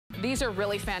These are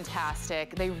really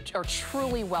fantastic. They are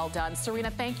truly well done.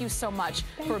 Serena, thank you so much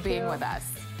for being with us.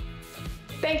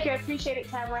 Thank you. I appreciate it,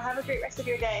 Tamara. Have a great rest of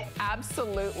your day.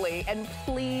 Absolutely. And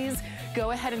please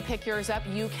go ahead and pick yours up.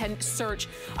 You can search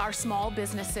our small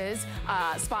businesses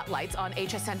spotlights on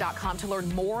hsn.com to learn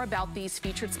more about these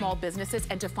featured small businesses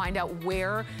and to find out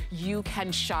where you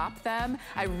can shop them.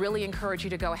 I really encourage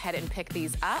you to go ahead and pick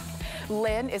these up.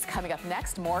 Lynn is coming up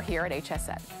next. More here at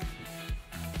HSN.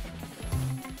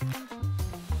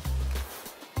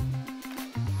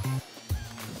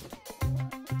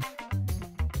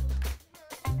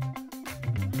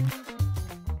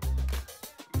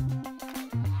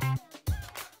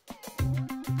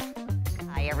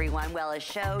 Well, a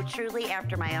show truly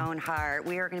after my own heart.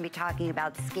 We are going to be talking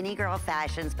about skinny girl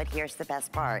fashions, but here's the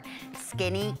best part.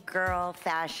 Skinny girl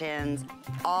fashions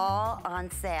all on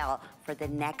sale for the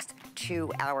next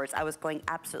 2 hours. I was going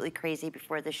absolutely crazy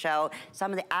before the show.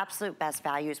 Some of the absolute best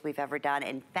values we've ever done.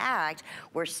 In fact,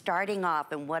 we're starting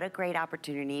off, and what a great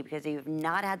opportunity, because if you've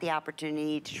not had the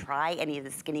opportunity to try any of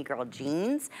the skinny girl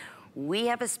jeans, we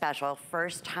have a special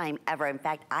first time ever. In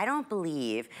fact, I don't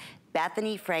believe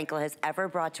Bethenny Frankel has ever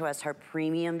brought to us her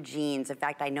premium jeans. In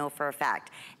fact, I know for a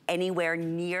fact, anywhere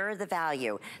near the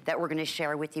value that we're gonna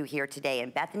share with you here today.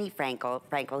 And Bethenny Frankel,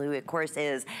 who of course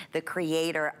is the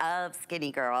creator of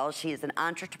Skinnygirl, she is an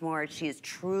entrepreneur. She is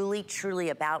truly, truly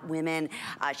about women.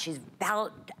 She's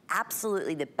about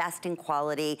absolutely the best in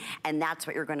quality, and that's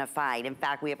what you're gonna find. In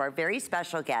fact, we have our very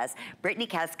special guest, Brittany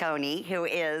Cascone, who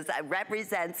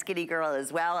represents Skinnygirl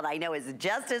as well, and I know is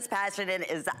just as passionate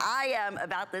as I am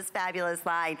about this fabulous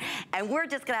line. And we're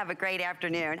just gonna have a great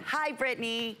afternoon. Hi,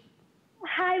 Brittany.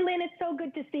 Hi, Lynn. It's so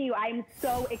good to see you. I'm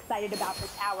so excited about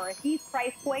this hour. These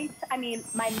price points, I mean,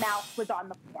 my mouth was on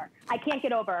the floor. I can't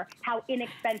get over how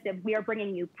inexpensive we are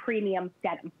bringing you premium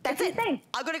denim. That's it.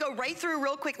 I'm going to go right through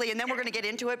real quickly, and then we're going to get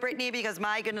into it, Brittany, because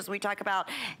my goodness, we talk about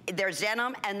there's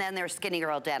denim and then there's skinny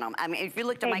girl denim. I mean, if you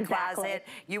looked at my closet,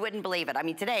 you wouldn't believe it. I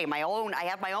mean, today, I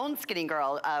have my own skinny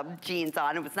girl jeans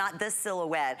on. It was not this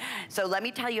silhouette. So let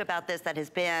me tell you about this that has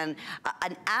been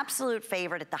an absolute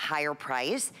favorite at the higher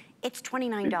price. It's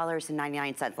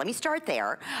 $29.99. Let me start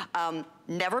there.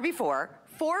 Never before.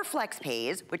 4 flex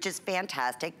pays, which is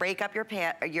fantastic. Break up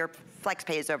your flex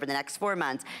pays over the next 4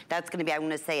 months. That's gonna be, I'm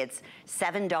gonna say it's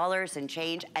 $7 and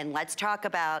change. And let's talk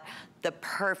about the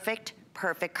perfect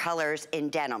colors in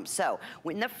denim. So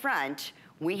in the front,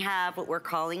 we have what we're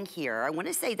calling here, I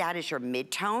wanna say that is your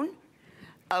mid-tone.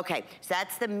 Okay, so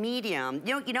that's the medium.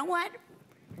 You know what?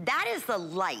 That is the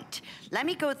light. Let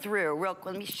me go through real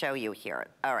quick. Let me show you here.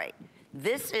 All right.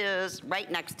 This is right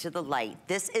next to the light.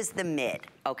 This is the mid,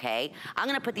 okay? I'm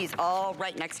gonna put these all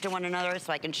right next to one another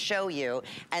so I can show you.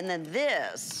 And then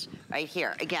this right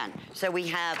here, again. So we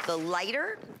have the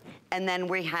lighter, and then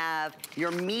we have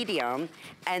your medium,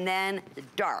 and then the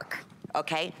dark,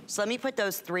 okay? So let me put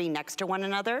those 3 next to one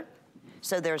another.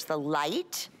 So there's the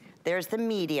light, there's the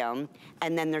medium,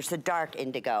 and then there's the dark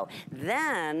indigo.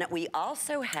 Then we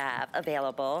also have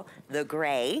available the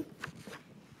gray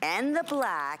and the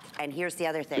black, and here's the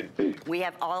other thing. We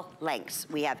have all lengths.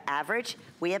 We have average,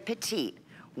 we have petite,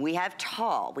 we have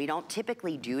tall. We don't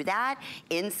typically do that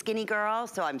in Skinnygirl,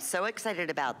 so I'm so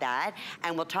excited about that.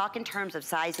 And we'll talk in terms of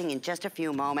sizing in just a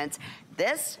few moments.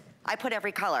 This, I put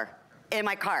every color in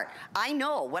my cart. I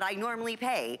know what I normally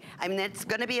pay. I mean, it's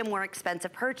gonna be a more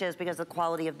expensive purchase because of the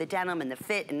quality of the denim and the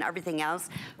fit and everything else.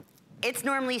 It's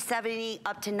normally $70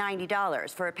 up to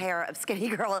 $90 for a pair of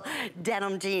Skinnygirl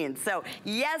denim jeans. So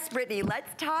yes, Brittany,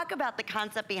 let's talk about the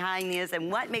concept behind these and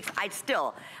what makes,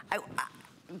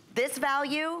 this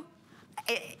value,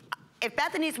 if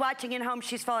Bethany's watching at home,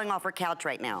 she's falling off her couch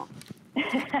right now.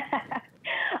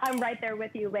 I'm right there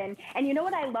with you, Lynn. And you know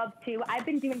what I love too? I've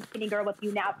been doing Skinnygirl with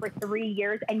you now for 3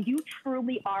 years, and you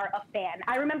truly are a fan.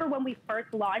 I remember when we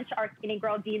first launched our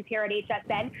Skinnygirl jeans here at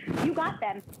HSN, you got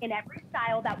them in every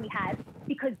style that we had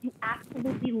because you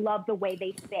absolutely love the way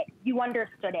they fit. You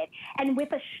understood it. And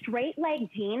with a straight leg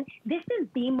jean, this is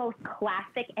the most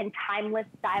classic and timeless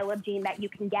style of jean that you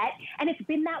can get, and it's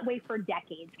been that way for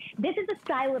decades. This is a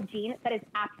style of jean that is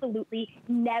absolutely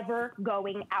never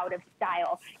going out of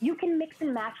style. You can mix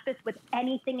and match this with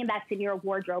anything that's in your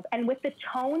wardrobe, and with the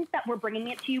tones that we're bringing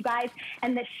it to you guys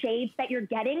and the shades that you're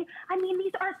getting, I mean,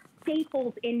 these are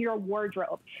staples in your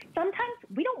wardrobe. Sometimes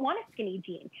we don't want a skinny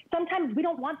jean. Sometimes we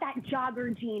don't want that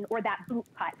jogger jean or that boot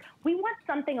cut. We want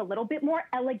something a little bit more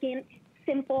elegant,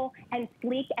 simple, and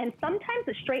sleek. And sometimes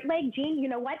a straight leg jean, you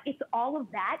know what? It's all of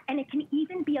that, and it can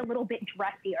even be a little bit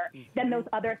dressier than those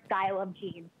other style of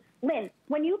jeans. Lynn,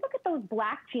 when you look at those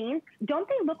black jeans, don't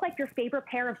they look like your favorite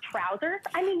pair of trousers?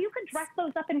 I mean, you could dress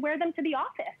those up and wear them to the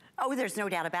office. Oh, there's no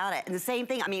doubt about it. And the same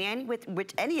thing, I mean,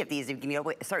 with any of these, you can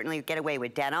certainly get away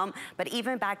with denim, but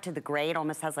even back to the gray, it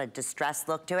almost has a distressed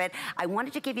look to it. I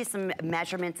wanted to give you some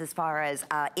measurements as far as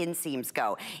inseams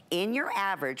go. In your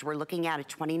average, we're looking at a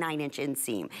 29-inch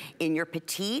inseam. In your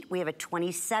petite, we have a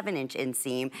 27-inch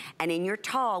inseam, and in your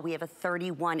tall, we have a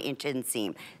 31-inch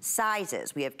inseam.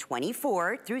 Sizes, we have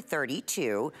 24 through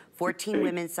 32, 14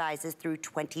 women's sizes through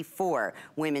 24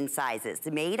 women's sizes.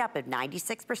 They're made up of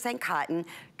 96% cotton,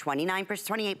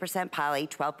 28% poly,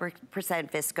 12%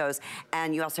 viscose,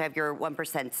 and you also have your 1%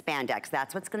 spandex.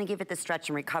 That's what's gonna give it the stretch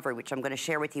and recovery, which I'm gonna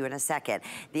share with you in a second.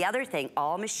 The other thing,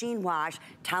 all machine wash,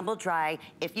 tumble dry.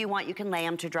 If you want, you can lay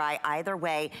them to dry either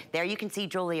way. There you can see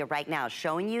Julia right now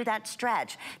showing you that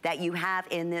stretch that you have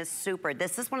in this super.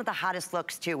 This is one of the hottest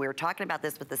looks too. We were talking about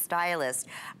this with the stylist,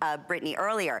 Brittany,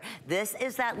 earlier. This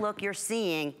is that look you're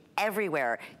seeing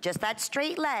everywhere. Just that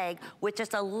straight leg with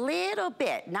just a little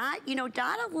bit, not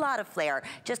a lot of flare,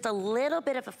 just a little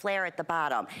bit of a flare at the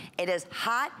bottom. It is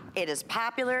hot, it is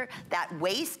popular. That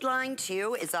waistline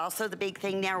too is also the big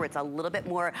thing now, where it's a little bit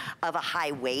more of a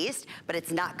high waist, but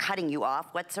it's not cutting you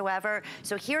off whatsoever.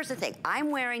 So here's the thing,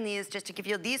 I'm wearing these just to give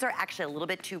you, these are actually a little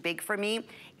bit too big for me.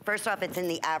 First off, it's in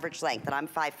the average length, and I'm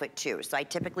 5'2", so I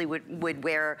typically would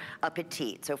wear a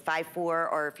petite. So 5'4",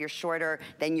 or if you're shorter,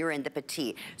 then you're in the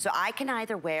petite. So I can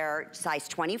either wear size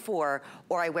 24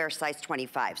 or I wear size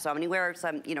 25. So I'm gonna wear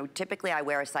some, typically I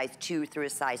wear a size 2 through a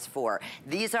size 4.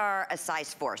 These are a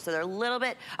size 4, so they're a little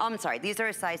bit, I'm sorry, these are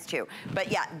a size 2.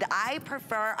 But yeah, I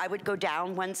would go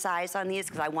down one size on these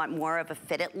because I want more of a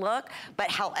fitted look.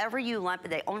 But however you want,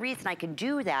 the only reason I can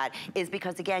do that is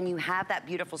because, again, you have that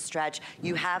beautiful stretch,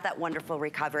 you have that wonderful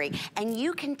recovery, and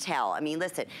you can tell. I mean,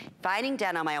 listen, finding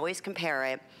denim, I always compare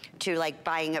it to like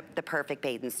buying the perfect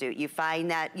bathing suit. You find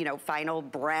that, final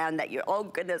brand that oh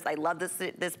goodness, I love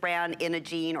this brand in a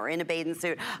jean or in a bathing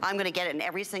suit. I'm gonna get it in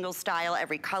every single style,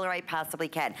 every color I possibly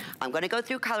can. I'm gonna go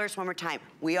through colors one more time.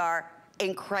 We are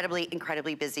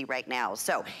incredibly busy right now.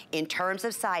 So in terms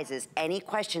of sizes, any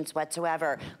questions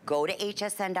whatsoever, go to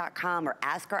hsn.com or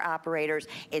ask our operators.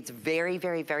 It's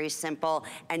very simple.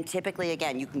 And typically,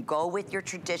 again, you can go with your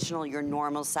traditional, your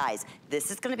normal size. This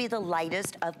is gonna be the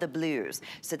lightest of the blues.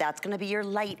 So that's gonna be your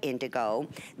light indigo.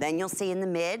 Then you'll see in the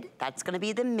mid, that's gonna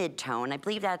be the mid-tone. I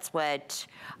believe that's what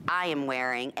I am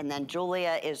wearing. And then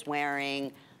Julia is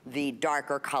wearing the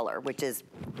darker color, which is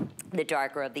the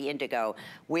darker of the indigo.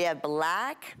 We have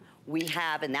black, we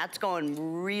have, and that's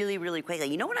going really quickly.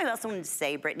 You know what I also wanted to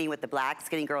say, Brittany, with the black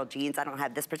Skinnygirl jeans? I don't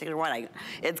have this particular one.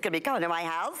 It's gonna be coming to my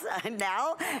house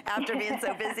now after being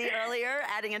so busy earlier,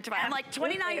 adding it to my, I'm like,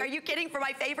 29, are you kidding, for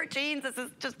my favorite jeans? This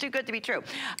is just too good to be true.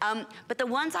 But the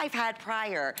ones I've had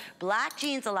prior, black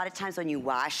jeans, a lot of times when you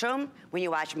wash them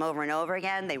over and over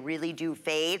again, they really do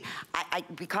fade.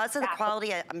 Because of the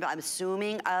quality, I'm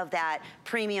assuming, of that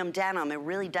premium denim, it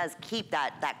really does keep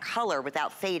that color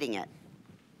without fading it.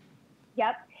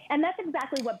 Yep. And that's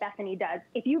exactly what Bethenny does.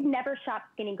 If you've never shopped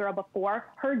Skinnygirl before,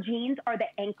 her jeans are the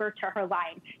anchor to her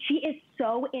line. She is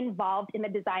so involved in the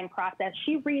design process.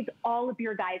 She reads all of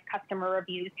your guys' customer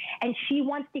reviews, and she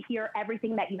wants to hear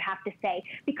everything that you have to say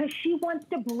because she wants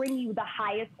to bring you the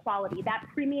highest quality, that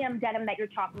premium denim that you're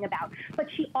talking about. But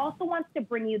she also wants to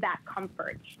bring you that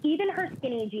comfort. Even her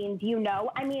skinny jeans,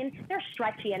 I mean, they're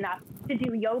stretchy enough to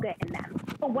do yoga in them.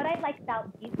 But what I like about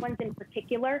these ones in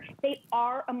particular, they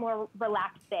are a more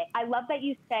relaxed fit. I love that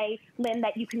you say, Lynn,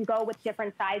 that you can go with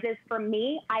different sizes. For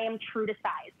me, I am true to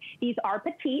size. These are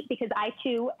petite because I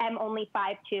too am only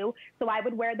 5'2", so I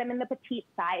would wear them in the petite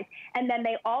size. And then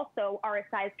they also are a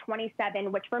size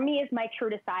 27, which for me is my true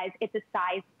to size. It's a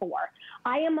size 4.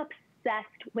 I am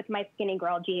obsessed with my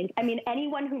Skinnygirl jeans. I mean,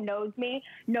 anyone who knows me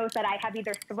knows that I have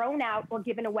either thrown out or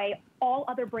given away all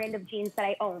other brand of jeans that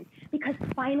I own because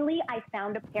finally I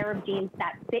found a pair of jeans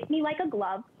that fit me like a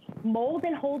glove, mold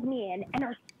and hold me in, and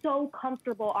are so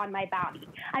comfortable on my body.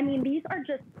 I mean, these are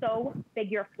just so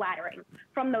figure flattering.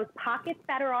 From those pockets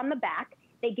that are on the back,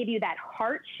 they give you that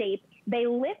heart shape, they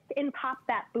lift and pop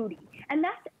that booty. And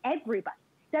that's everybody.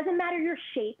 Doesn't matter your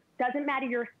shape, doesn't matter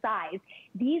your size.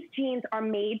 These jeans are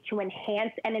made to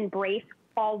enhance and embrace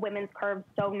all women's curves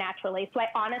so naturally. So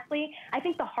I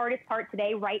think the hardest part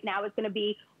today right now is gonna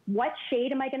be, what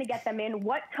shade am I gonna get them in?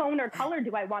 What tone or color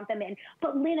do I want them in?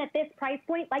 But Lynn, at this price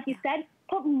point, like you said,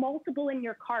 put multiple in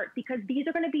your cart because these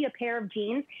are gonna be a pair of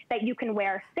jeans that you can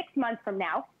wear 6 months from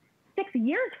now, 6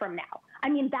 years from now. I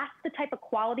mean, that's the type of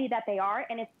quality that they are,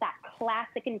 and it's that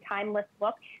classic and timeless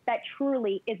look that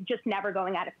truly is just never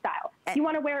going out of style. You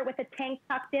want to wear it with a tank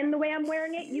tucked in the way I'm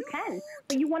wearing it? You can.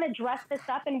 But you want to dress this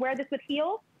up and wear this with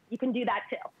heels? You can do that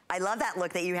too. I love that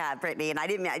look that you have, Brittany, and I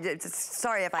didn't,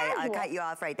 sorry if I cut you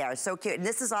off right there. So cute. And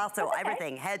this is also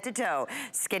everything, head to toe,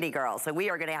 Skinnygirl. So we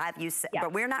are gonna have you,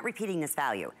 but we're not repeating this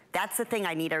value. That's the thing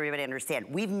I need everybody to understand.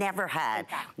 We've never had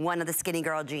one of the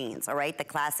Skinnygirl jeans, all right? The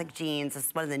classic jeans, this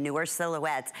is one of the newer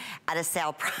silhouettes at a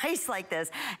sale price like this.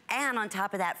 And on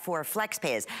top of that, 4 flex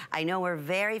pays. I know we're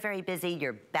very, very busy.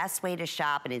 Your best way to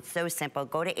shop, and it's so simple,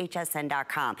 go to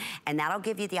hsn.com, and that'll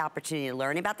give you the opportunity to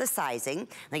learn about the sizing.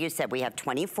 Like you said, we have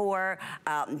 24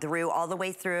 through all the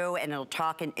way through, and it'll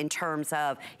talk in terms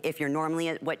of if you're normally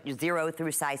at 0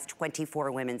 through size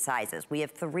 24 women's sizes. We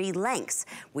have 3 lengths.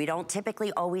 We don't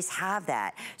typically always have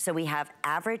that. So we have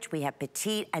average, we have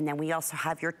petite, and then we also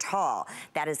have your tall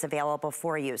that is available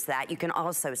for you. So that you can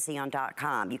also see on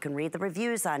 .com. You can read the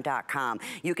reviews on .com.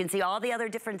 You can see all the other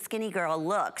different Skinnygirl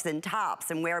looks and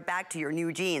tops and wear it back to your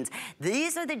new jeans.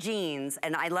 These are the jeans,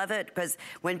 and I love it because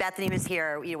when Bethenny was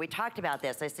here, you know, we talked about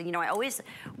this. I said, you know, I always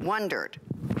wondered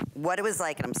what it was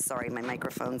like, and I'm sorry, my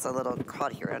microphone's a little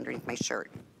caught here underneath my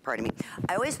shirt. Pardon me.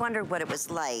 I always wondered what it was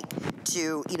like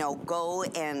to, you know, go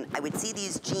and I would see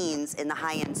these jeans in the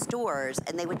high-end stores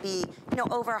and they would be, you know,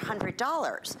 over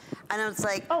 $100. And I was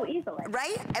like, oh, easily.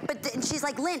 Right? But and she's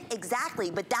like, Lynn,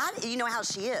 exactly. But that, you know how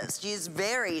she is. She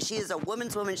is a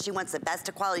woman's woman. She wants the best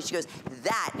of quality. She goes,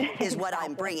 that is what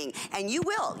I'm bringing. And you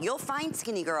will. You'll find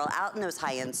Skinnygirl out in those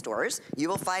high-end stores. You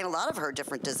will find a lot of her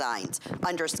different designs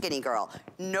under Skinnygirl.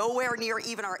 Nowhere near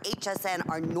even our HSN,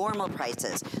 our normal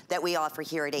prices that we offer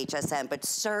here at HSN, but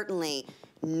certainly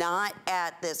not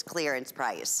at this clearance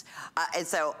price. And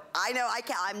so I know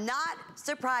I'm not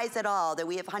surprised at all that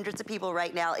we have hundreds of people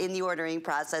right now in the ordering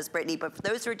process, Brittany, but for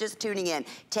those who are just tuning in,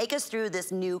 take us through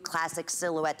this new classic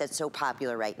silhouette that's so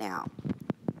popular right now.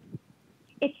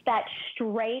 It's that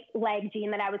straight leg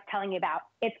jean that I was telling you about.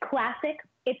 It's classic.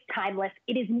 It's timeless.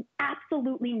 It is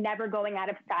absolutely never going out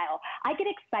of style. I get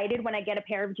excited when I get a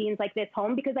pair of jeans like this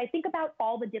home because I think about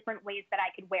all the different ways that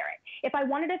I could wear it. If I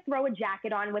wanted to throw a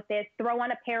jacket on with this, throw on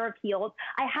a pair of heels,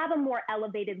 I have a more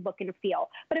elevated look and feel.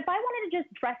 But if I wanted to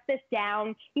just dress this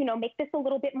down, you know, make this a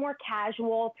little bit more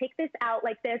casual, take this out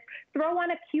like this, throw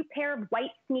on a cute pair of white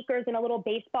sneakers and a little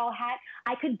baseball hat,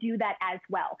 I could do that as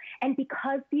well. And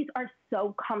because these are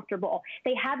so comfortable,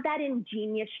 they have that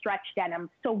ingenious stretch denim.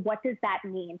 So what does that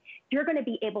mean? You're going to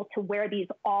be able to wear these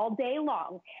all day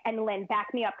long. And Lynn, back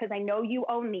me up because I know you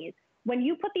own these. When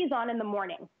you put these on in the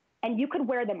morning, and you could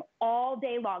wear them all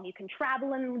day long. You can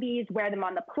travel in these, wear them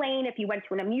on the plane. If you went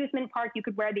to an amusement park, you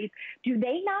could wear these. Do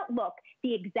they not look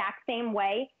the exact same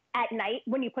way at night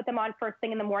when you put them on first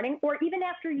thing in the morning, or even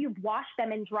after you've washed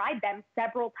them and dried them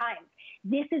several times?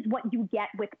 This is what you get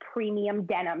with premium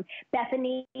denim.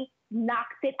 Bethenny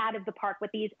knocks it out of the park with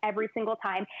these every single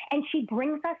time, and she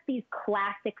brings us these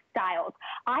classic styles.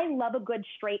 I love a good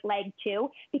straight leg too,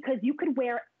 because you could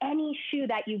wear any shoe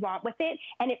that you want with it,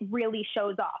 and it really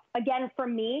shows off. Again, for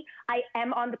me, I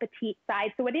am on the petite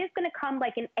side, so it is going to come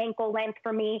like an ankle length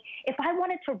for me. If I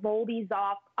wanted to roll these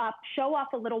up, show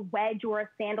off a little wedge or a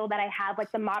sandal that I have,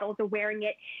 like the models are wearing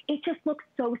it, it just looks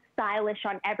so stylish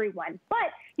on everyone.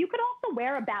 But you could also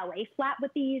wear a ballet flat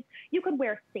with these. You could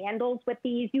wear sandals with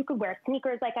these. You could wear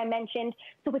sneakers, like I mentioned.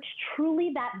 So it's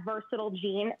truly that versatile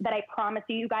jean that I promise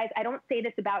you guys, I don't say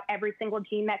this about every single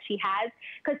jean that she has,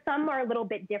 because some are a little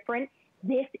bit different.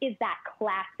 This is that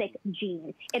classic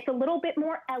jean. It's a little bit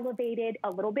more elevated, a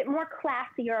little bit more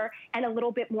classier, and a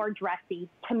little bit more dressy.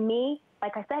 To me,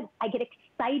 like I said, I get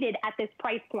excited at this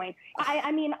price point.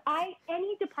 I mean,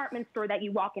 any department store that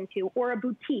you walk into or a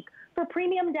boutique for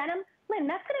premium denim, Lynn,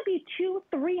 that's going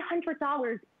to be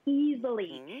 $200-300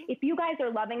 easily. If you guys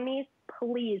are loving these,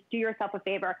 please do yourself a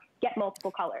favor. Get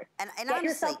multiple colors. And get honestly,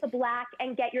 yourself a black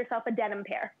and get yourself a denim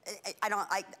pair.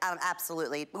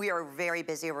 Absolutely. We are very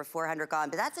busy, over 400 gone,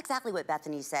 but that's exactly what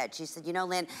Bethenny said. She said, you know,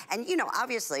 Lynn, and you know,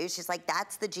 obviously, she's like,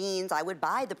 that's the jeans. I would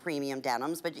buy the premium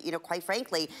denims, but you know, quite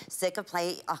frankly, sick of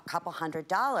paying a couple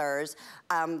 $100,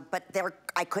 but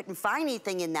I couldn't find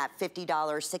anything in that $50,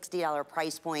 $60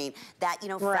 price point that, you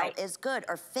know, felt as good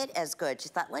or fit as good. She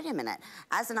thought, wait a minute,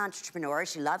 as an entrepreneur,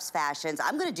 she loves fashions.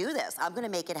 I'm gonna do this. I'm gonna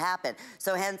make it happen.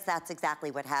 So hence, that's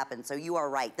exactly what happened. So you are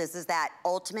right. This is that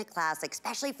ultimate classic,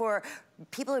 especially for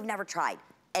people who've never tried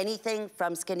anything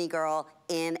from Skinnygirl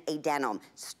in a denim.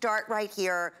 Start right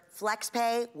here.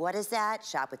 FlexPay, what is that?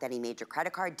 Shop with any major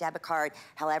credit card, debit card,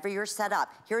 however you're set up.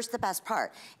 Here's the best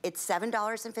part. It's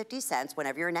 $7.50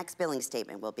 whenever your next billing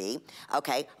statement will be.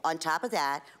 Okay, on top of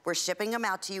that, we're shipping them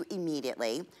out to you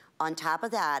immediately. on top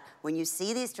of that, when you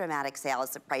see these dramatic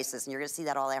sales of prices, and you're gonna see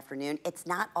that all afternoon, it's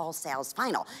not all sales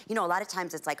final. You know, a lot of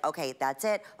times it's like, okay, that's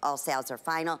it, all sales are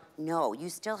final. No, you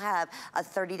still have a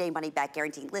 30-day money-back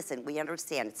guarantee. Listen, we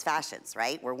understand it's fashions,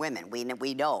 right? We're women,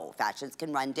 we know fashions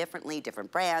can run differently,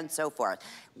 different brands, so forth.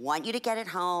 Want you to get it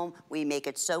home. We make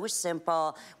it so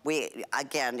simple.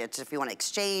 Again, it's if you want to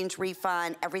exchange,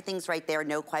 refund, everything's right there,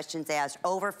 no questions asked.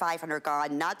 Over 500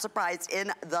 gone, not surprised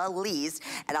in the least.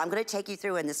 And I'm going to take you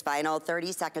through in this final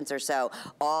 30 seconds or so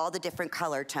all the different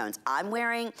color tones. I'm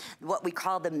wearing what we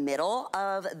call the middle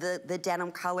of the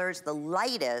denim colors. The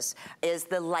lightest is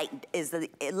the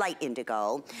light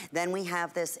indigo. Then we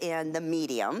have this in the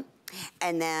medium.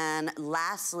 And then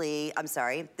lastly, I'm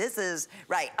sorry, this is,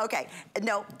 right, okay.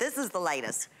 No, this is the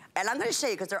lightest. And I'm gonna show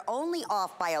you, because they're only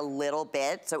off by a little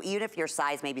bit, so even if your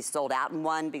size may be sold out in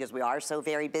one, because we are so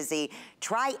very busy,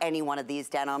 try any one of these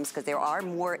denims, because there are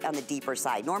more on the deeper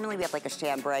side. Normally we have like a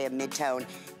chambray, a mid-tone,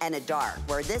 and a dark.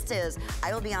 Where this is,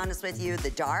 I will be honest with you,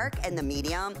 the dark and the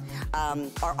medium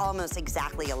are almost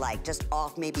exactly alike, just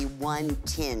off maybe one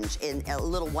tinge, in a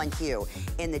little one hue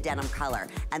in the denim color.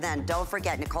 And then don't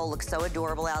forget, Nicole looks so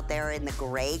adorable out there in the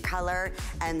gray color,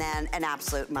 and then an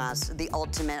absolute must, the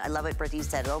ultimate, I love what Brittany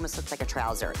said, it almost looks like a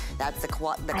trouser. That's the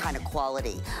kind of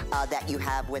quality that you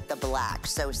have with the black.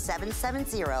 So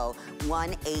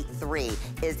 770183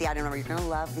 is the item number. You're gonna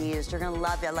love these. You're gonna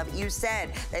love it. I love it. You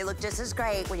said they look just as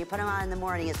great when you put them on in the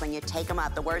morning as when you take them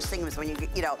out. The worst thing is when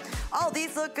you know, oh,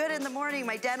 these look good in the morning,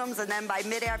 my denims, and then by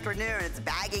mid-afternoon, it's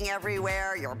bagging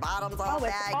everywhere. Your bottom's all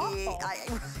baggy.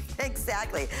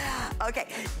 Exactly. Okay,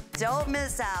 don't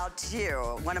miss out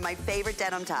too. One of my favorite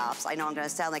denim tops. I know I'm gonna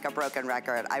sound like a broken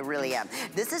record. I really am.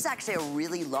 This is actually a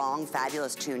really long,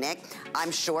 fabulous tunic.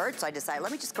 I'm short, so I decided,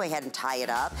 let me just go ahead and tie it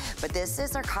up. But this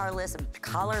is our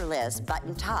collarless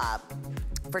button top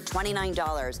for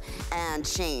 $29 and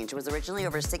change. It was originally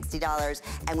over $60,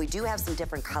 and we do have some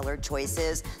different color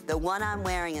choices. The one I'm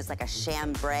wearing is like a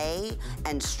chambray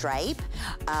and stripe.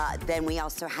 Then we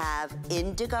also have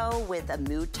indigo with a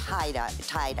mood tie-dyed.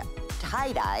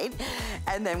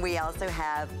 And then we also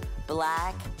have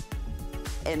black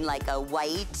and like a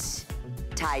white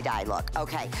tie-dye look.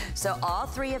 Okay, so all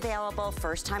three available,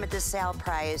 first time at this sale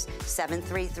price,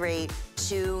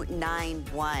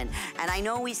 $733-291. And I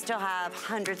know we still have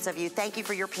hundreds of you. Thank you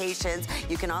for your patience.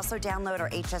 You can also download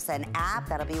our HSN app.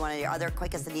 That'll be one of the other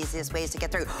quickest and easiest ways to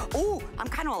get through. Ooh, I'm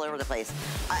kind of all over the place.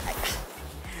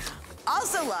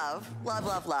 Also love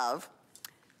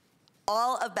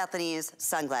all of Bethenny's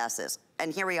sunglasses.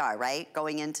 And here we are, right?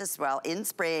 Going into, well, in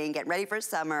spring, getting ready for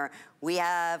summer. We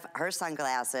have her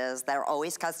sunglasses that are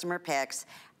always customer picks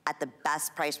at the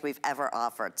best price we've ever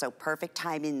offered. So perfect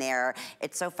timing there.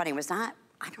 It's so funny. It was not,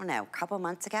 I don't know, a couple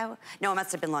months ago? No, it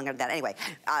must have been longer than that. Anyway,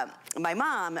 my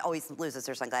mom always loses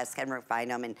her sunglasses, can't ever find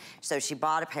them, and so she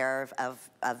bought a pair of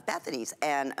Bethenny's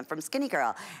and from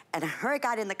Skinnygirl. And her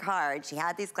got in the car, and she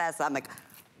had these glasses. I'm like,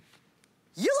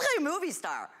 you look like a movie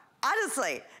star.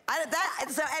 Honestly,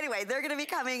 so anyway, they're gonna be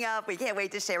coming up. We can't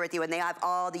wait to share with you. And they have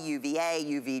all the UVA,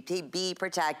 UVB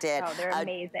protected. Oh, they're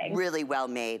amazing. Really well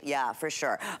made, yeah, for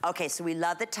sure. Okay, so we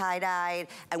love the tie-dyed,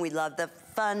 and we love the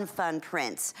fun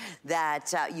prints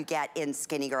that you get in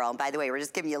Skinnygirl. And by the way, we're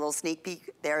just giving you a little sneak peek.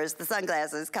 There's the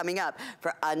sunglasses coming up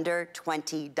for under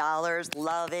 $20.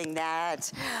 Loving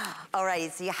that. All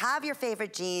right, so you have your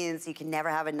favorite jeans. You can never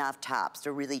have enough tops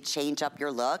to really change up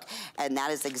your look. And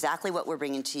that is exactly what we're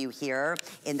bringing to you here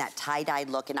in that tie-dyed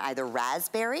look in either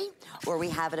raspberry, or we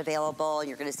have it available, and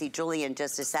you're gonna see Julie in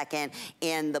just a second,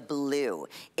 in the blue,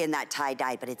 in that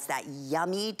tie-dyed. But it's that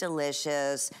yummy,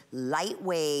 delicious,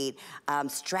 lightweight,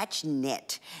 stretch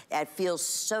knit. It feels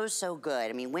so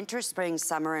good. I mean, winter, spring,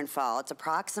 summer, and fall. It's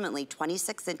approximately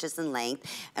 26 inches in length,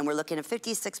 and we're looking at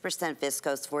 56%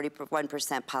 viscose,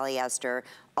 41% polyester,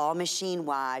 all machine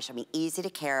wash. I mean, easy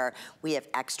to care. We have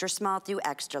extra small through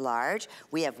extra large.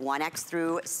 We have 1X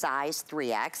through size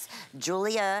 3X.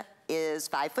 Julia is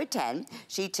 5'10".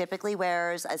 She typically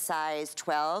wears a size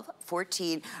 12,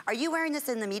 14. Are you wearing this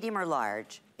in the medium or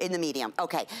large? In the medium,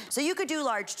 okay. So you could do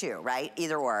large too, right?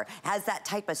 Either or. Has that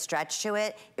type of stretch to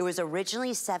it. It was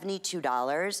originally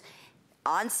 $72.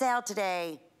 On sale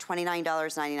today,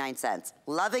 $29.99.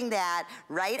 Loving that.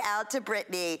 Right out to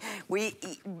Brittany.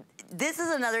 This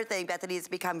is another thing Bethenny's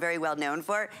become very well known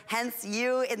for. Hence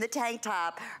you in the tank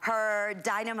top, her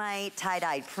dynamite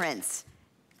tie-dye prints.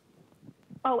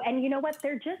 Oh, and you know what?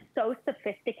 They're just so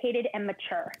sophisticated and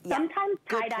mature. Yeah. Sometimes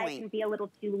tie-dye can be a little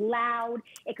too loud.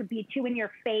 It could be too in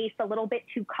your face, a little bit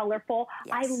too colorful.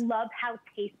 Yes. I love how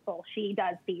tasteful she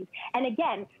does these. And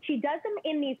again, she does them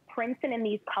in these prints and in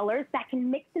these colors that can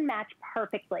mix and match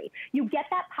perfectly. You get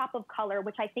that pop of color,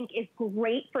 which I think is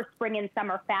great for spring and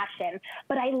summer fashion.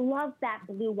 But I love that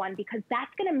blue one because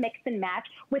that's going to mix and match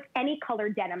with any color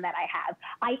denim that I have.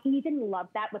 I even love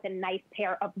that with a nice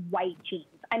pair of white jeans.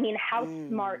 I mean, how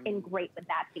smart and great would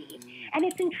that be? And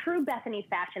it's in true Bethenny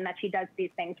fashion that she does these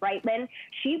things, right, Lynn?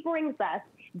 She brings us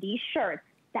these shirts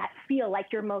that feel like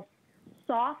your most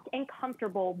soft and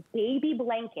comfortable baby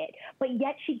blanket, but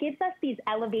yet she gives us these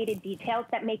elevated details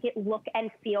that make it look and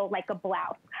feel like a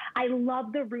blouse. I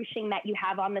love the ruching that you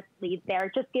have on the sleeves there.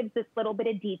 It just gives this little bit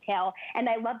of detail, and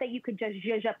I love that you could just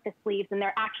zhuzh up the sleeves and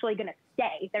they're actually going to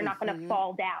stay. They're not going to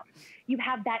fall down. You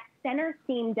have that center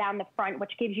seam down the front,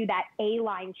 which gives you that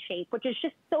A-line shape, which is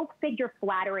just so figure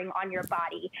flattering on your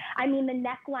body. I mean, the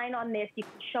neckline on this, you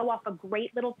can show off a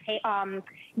great little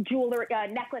jewelry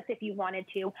necklace if you wanted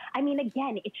to. I mean,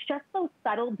 again, it's just those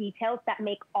subtle details that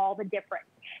make all the difference.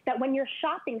 That when you're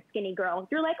shopping Skinnygirl,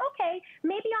 you're like, okay,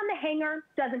 maybe on the hanger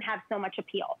doesn't have so much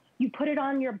appeal. You put it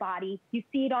on your body, you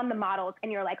see it on the models,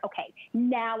 and you're like, okay,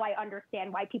 now I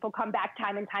understand why people come back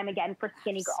time and time again for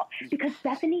Skinnygirl. Because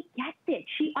Bethenny gets it.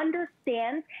 She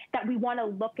understands that we want to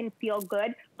look and feel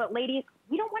good, but ladies,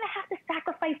 we don't want to have to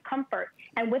sacrifice comfort.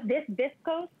 And with this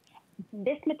viscose,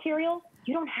 this material,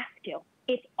 you don't have to.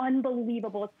 It's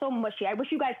unbelievable. It's so mushy. I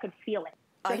wish you guys could feel it.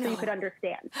 Just so you could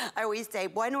understand. I always say,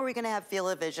 when are we going to have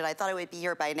Feel-O-Vision? I thought it would be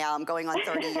here by now. I'm going on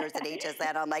 30 years at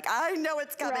HSN. I'm like, I know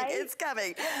it's coming. Right? It's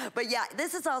coming. But yeah,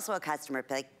 this is also a customer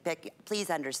pick. Please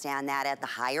understand that at the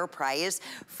higher price,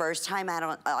 first time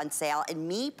out on sale. And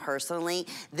me personally,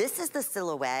 this is the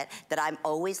silhouette that I'm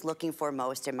always looking for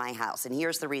most in my house. And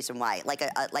here's the reason why. Like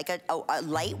a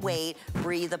lightweight,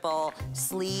 breathable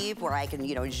sleeve where I can,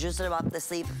 you know, zhuzh it up the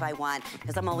sleeve if I want,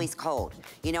 because I'm always cold.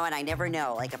 You know, and I never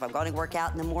know. Like if I'm going to work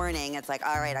out in the morning, it's like,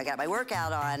 all right, I got my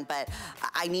workout on, but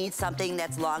I need something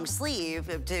that's long sleeve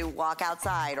to walk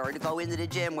outside or to go into the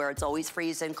gym where it's always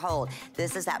freezing cold.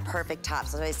 This is that perfect top.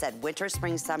 So as I said, winter,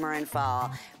 spring, summer, and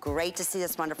fall. Great to see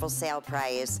this wonderful sale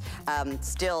price.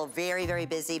 Still very, very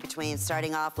busy between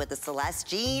starting off with the Celeste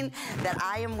jean that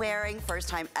I am wearing, first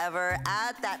time ever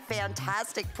at that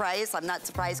fantastic price. I'm not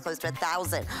surprised, close to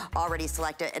 1,000 already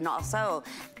selected. And also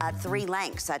 3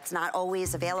 lengths. That's not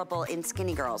always available in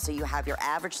Skinnygirl. So you have your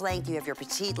average length, you have your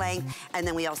petite length, and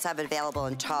then we also have it available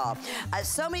in tall.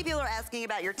 So many people are asking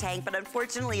about your tank, but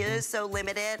unfortunately it is so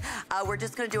limited. We're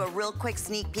just gonna do a real quick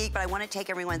sneak peek, but I wanna take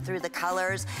everyone through the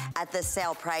colors at the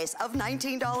sale price of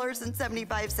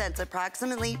 $19.75,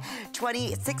 approximately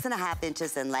 26.5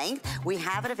 inches in length. We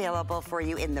have it available for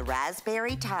you in the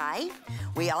raspberry tie.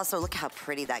 We also, look how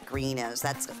pretty that green is.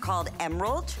 That's called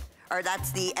emerald, or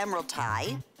that's the emerald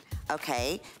tie.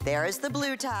 Okay, there is the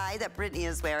blue tie that Brittany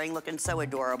is wearing, looking so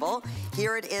adorable.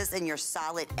 Here it is in your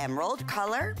solid emerald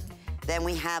color. Then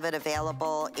we have it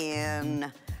available in,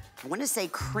 I want to say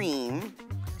cream,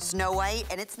 Snow White,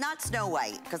 and it's not Snow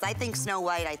White, because I think Snow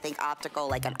White, I think optical,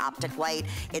 like an optic white.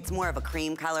 It's more of a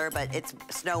cream color, but it's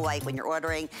Snow White when you're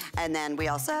ordering. And then we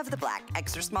also have the black,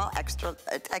 extra small,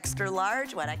 extra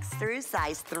large, 1X through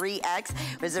size 3X.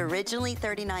 It was originally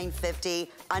 $39.50,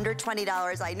 under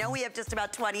 $20. I know we have just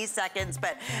about 20 seconds,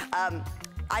 but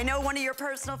I know one of your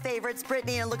personal favorites,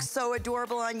 Brittany, and it looks so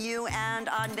adorable on you and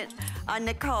on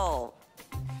Nicole.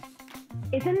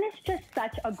 Isn't this just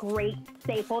such a great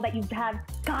staple that you have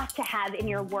got to have in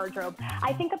your wardrobe?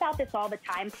 I think about this all the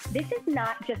time. This is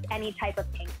not just any type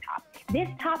of tank top. This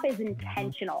top is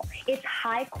intentional. It's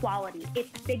high quality, it's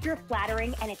figure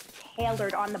flattering, and it's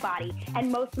tailored on the body. And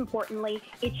most importantly,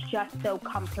 it's just so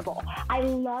comfortable. I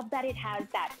love that it has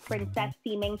that princess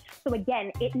seaming. So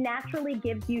again, it naturally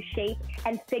gives you shape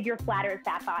and figure flatters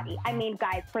that body. I mean,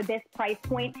 guys, for this price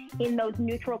point, in those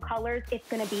neutral colors, it's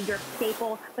gonna be your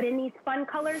staple. But in these fun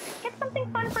colors, get something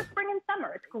fun for spring and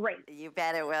summer. It's great. You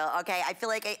bet it will. Okay, I feel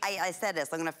like I said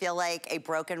this. I'm gonna feel like a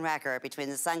broken record between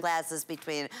the sunglasses,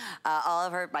 between all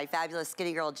of my fabulous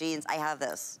Skinnygirl jeans. I have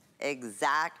this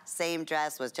exact same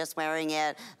dress, was just wearing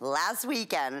it last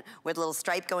weekend with a little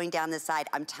stripe going down the side.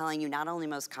 I'm telling you, not only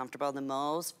most comfortable, the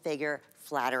most figure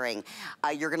flattering.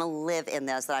 You're gonna live in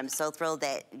this, and I'm so thrilled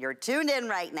that you're tuned in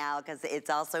right now because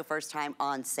it's also first time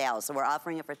on sale. So we're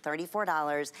offering it for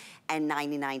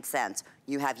 $34.99.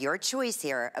 You have your choice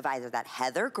here of either that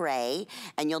heather gray,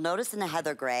 and you'll notice in the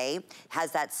heather gray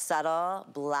has that subtle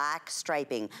black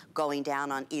striping going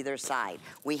down on either side.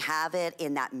 We have it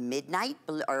in that midnight,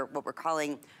 or what we're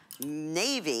calling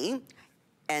navy,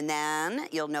 And then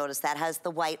you'll notice that has the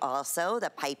white also, the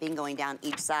piping going down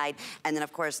each side. And then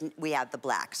of course we have the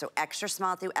black. So extra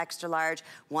small through extra large,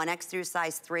 1X through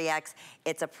size 3X.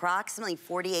 It's approximately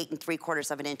 48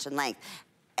 3/4 of an inch in length.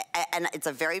 And it's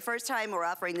the very first time we're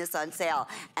offering this on sale.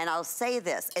 And I'll say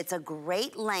this, it's a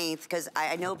great length, because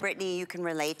I know, Brittany, you can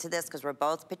relate to this because we're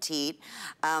both petite.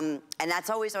 And that's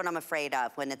always what I'm afraid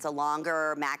of. When it's a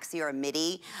longer maxi or a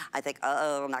midi, I think,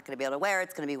 oh, I'm not gonna be able to wear it,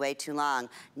 it's gonna be way too long.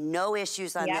 No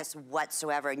issues on this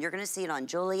whatsoever. And you're gonna see it on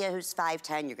Julia, who's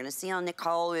 5'10". You're gonna see it on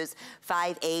Nicole, who's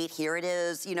 5'8". Here it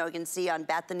is. You know, you can see on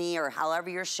Bethenny or however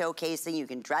you're showcasing, you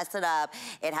can dress it up.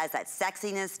 It has that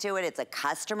sexiness to it. It's a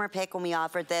customer pick when we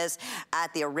offered this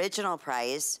at the original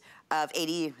price of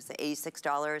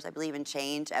 $86, I believe, and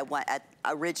change at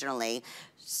originally.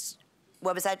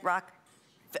 What was that, Rock?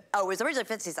 Oh, it was originally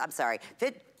 50. I'm sorry.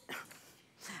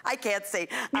 I can't say.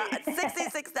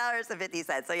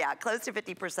 $66.50. So yeah, close to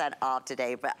 50% off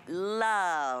today. But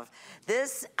love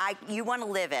this. You want to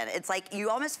live in. It's like you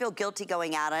almost feel guilty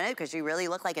going out on it because you really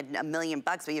look like $1 million,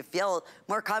 but you feel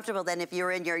more comfortable than if you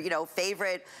were in your, you know,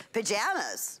 favorite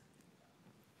pajamas.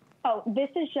 Oh, this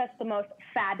is just the most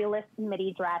fabulous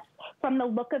midi dress. From the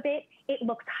look of it, it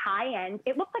looks high-end.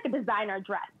 It looks like a designer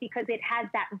dress because it has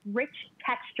that rich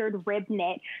textured rib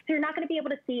knit. So you're not going to be able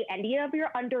to see any of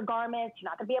your undergarments. You're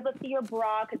not going to be able to see your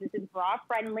bra because this is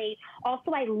bra-friendly.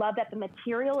 Also, I love that the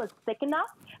material is thick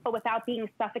enough, but without being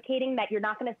suffocating, that you're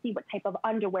not going to see what type of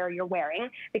underwear you're wearing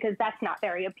because that's not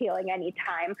very appealing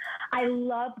anytime. I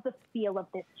love the feel of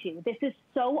this, too. This is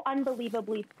so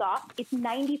unbelievably soft. It's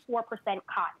 94%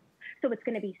 cotton. So it's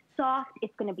going to be soft,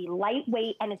 it's going to be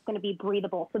lightweight, and it's going to be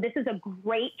breathable. So this is a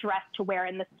great dress to wear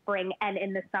in the spring and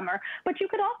in the summer. But you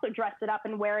could also dress it up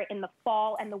and wear it in the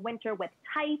fall and the winter with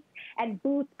tights and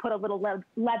boots, put a little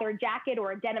leather jacket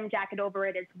or a denim jacket over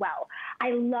it as well.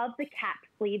 I love the cap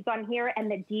sleeves on here and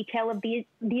the detail of these.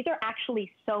 These are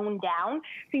actually sewn down,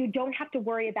 so you don't have to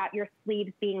worry about your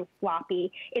sleeves being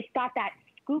sloppy. It's got that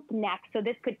scoop neck, so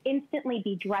this could instantly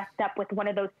be dressed up with one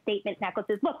of those statement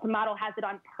necklaces. Look, the model has it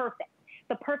on perfect.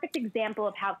 The perfect example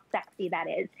of how sexy that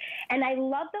is. And I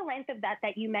love the length of that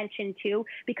you mentioned too,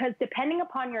 because depending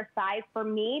upon your size, for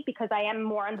me, because I am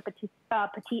more on the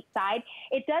petite side,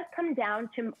 it does come down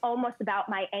to almost about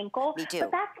my ankle. Me too.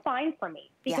 But that's fine for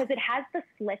me because it has the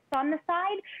slits on the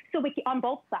side, so on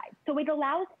both sides. So it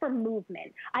allows for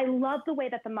movement. I love the way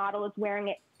that the model is wearing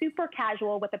it super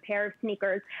casual with a pair of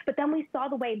sneakers, but then we saw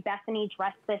the way Bethenny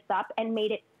dressed this up and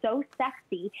made it so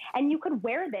sexy, and you could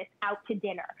wear this out to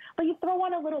dinner. But you throw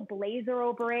on a little blazer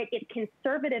over it. It's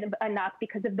conservative enough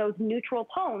because of those neutral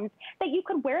tones that you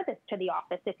could wear this to the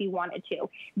office if you wanted to.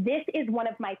 This is one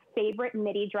of my favorite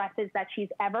midi dresses that she's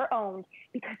ever owned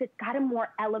because it's got a more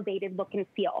elevated look and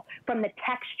feel, from the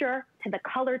texture to the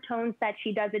color tones that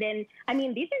she does it in. I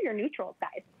mean, these are your neutrals,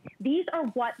 guys. These are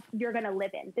what you're going to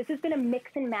live in. This is going to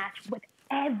mix and match with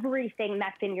everything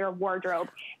that's in your wardrobe.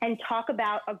 And talk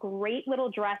about a great little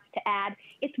dress to add.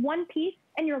 It's one piece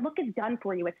and your look is done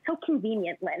for you. It's so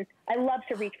convenient, Lynn. I love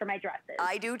to reach for my dresses.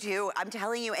 I do too. I'm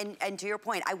telling you, and to your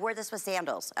point, I wore this with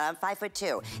sandals. I'm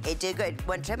 5'2". It did good.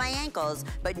 Went to my ankles,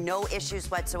 but no issues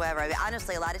whatsoever. I mean,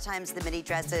 honestly, a lot of times the midi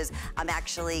dresses, I'm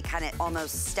actually kind of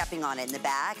almost stepping on it in the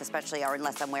back, especially or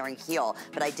unless I'm wearing heel.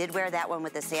 But I did wear that one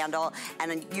with the sandal,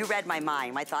 and you read my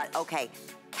mind. I thought, okay,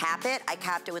 cap it. I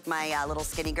capped it with my little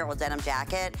Skinnygirl denim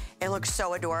jacket. It looks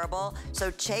so adorable.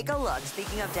 So take a look.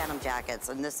 Speaking of denim jackets,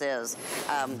 and this is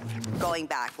going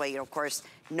back, well, you know, of course,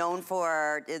 known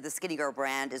for, the Skinnygirl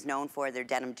brand is known for their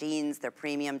denim jeans, their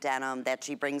premium denim that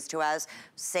she brings to us.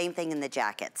 Same thing in the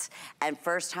jackets. And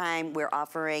first time we're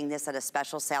offering this at a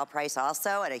special sale price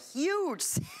also, at a huge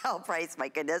sale price, my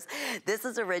goodness. This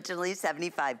is originally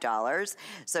 $75.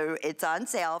 So it's on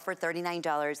sale for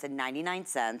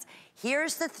 $39.99.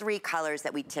 Here's the 3 colors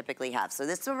that we typically have. So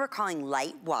this is what we're calling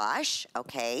light wash,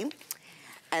 okay?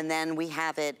 And then we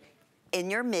have it in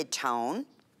your mid-tone.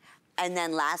 And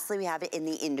then lastly, we have it in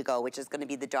the indigo, which is gonna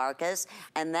be the darkest.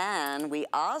 And then we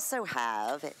also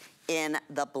have it in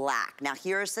the black. Now,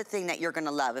 here's the thing that you're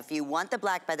gonna love. If you want the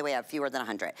black, by the way, I have fewer than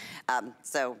 100.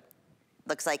 So,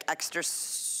 looks like extra,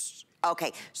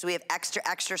 okay, so we have extra,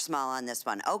 extra small on this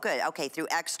one. Oh, good, okay, through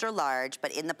extra large,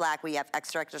 but in the black, we have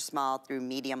extra, extra small through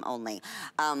medium only.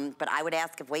 But I would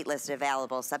ask if waitlisted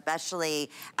available,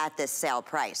 especially at this sale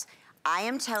price. I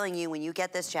am telling you, when you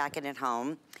get this jacket at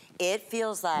home, it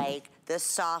feels like the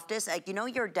softest, like, you know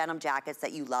your denim jackets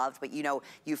that you loved, but you know,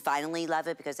 you finally love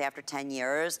it because after 10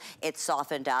 years, it's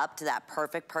softened up to that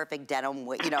perfect denim,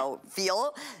 you know,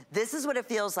 feel. This is what it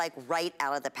feels like right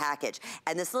out of the package.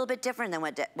 And this is a little bit different than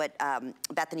what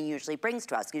Bethenny usually brings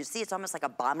to us. You see, it's almost like a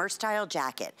bomber style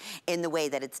jacket in the way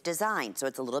that it's designed. So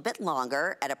it's a little bit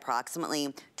longer at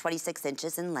approximately 26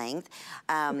 inches in length.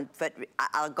 But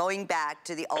going back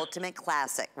to the ultimate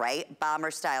classic, right?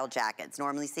 Bomber style jackets.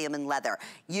 Normally see them in leather.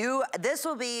 This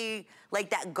will be like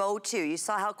that go-to. You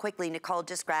saw how quickly Nicole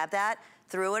just grabbed that,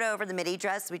 threw it over the midi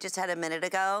dress we just had a minute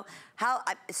ago.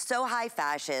 So high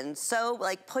fashion, so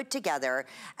like put together,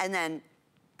 and then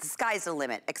the sky's the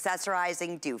limit.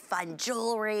 Accessorizing, do fun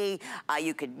jewelry.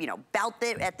 You could, you know, belt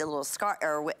it at the little scarf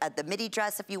or at the midi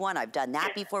dress if you want. I've done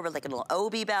that before with like a little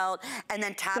obi belt, and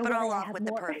then top it all off with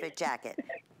the perfect jacket.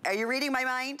 Are you reading my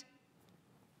mind?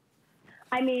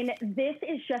 I mean, this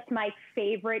is just my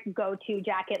favorite go-to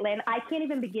jacket, Lynn. I can't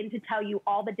even begin to tell you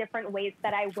all the different ways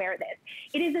that I wear this.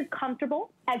 It is as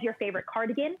comfortable as your favorite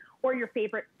cardigan or your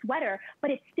favorite sweater,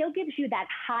 but it still gives you that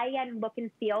high-end look and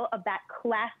feel of that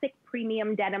classic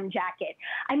premium denim jacket.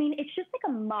 I mean, it's just like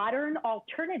a modern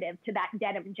alternative to that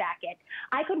denim jacket.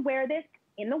 I could wear this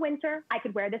in the winter, I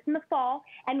could wear this in the fall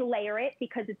and layer it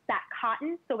because it's that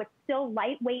cotton, so it's still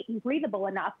lightweight and breathable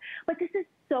enough. But this is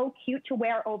so cute to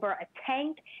wear over a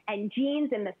tank and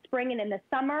jeans in the spring and in the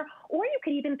summer, or you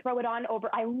could even throw it on over,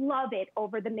 I love it,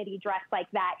 over the midi dress like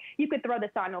that. You could throw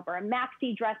this on over a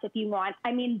maxi dress if you want.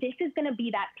 I mean, this is gonna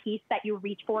be that piece that you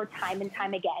reach for time and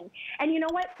time again. And you know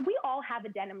what? We all have a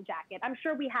denim jacket. I'm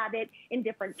sure we have it in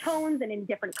different tones and in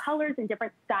different colors and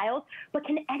different styles, but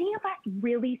can any of us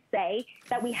really say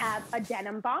that we have a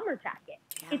denim bomber jacket?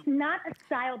 Yeah. It's not a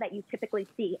style that you typically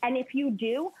see. And if you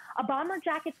do, a bomber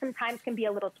jacket sometimes can be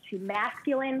a little too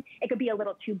masculine. It could be a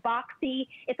little too boxy.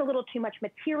 It's a little too much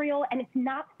material, and it's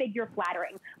not figure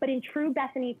flattering. But in true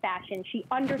Bethenny fashion, she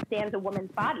understands a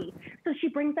woman's body. So she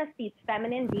brings us these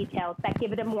feminine details that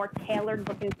give it a more tailored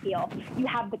look and feel. You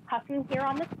have the cuffing here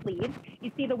on the sleeves.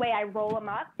 You see the way I roll them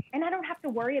up, and I don't have to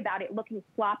worry about it looking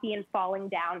floppy and falling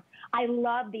down. I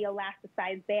love the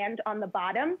elasticized band on the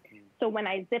bottom. So when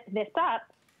I zip this up,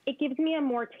 it gives me a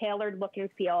more tailored look and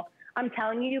feel. I'm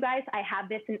telling you guys, I have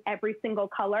this in every single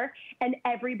color, and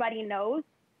everybody knows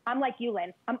I'm like you,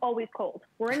 Lynn. I'm always cold.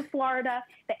 We're in Florida.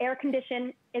 The air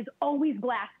condition is always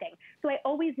blasting. So I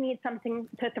always need something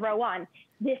to throw on.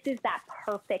 This is that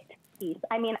perfect piece.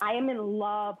 I mean, I am in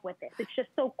love with this. It's just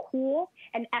so cool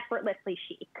and effortlessly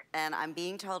chic. And I'm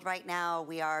being told right now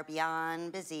we are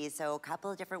beyond busy, so a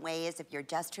couple of different ways if you're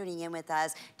just tuning in with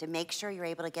us to make sure you're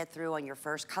able to get through on your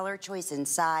first color choice and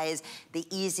size. The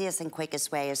easiest and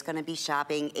quickest way is going to be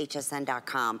shopping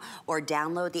hsn.com or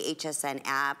download the HSN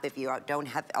app if you don't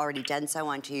have already done so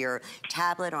onto your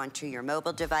tablet, onto your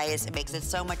mobile device. It makes it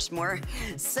so much more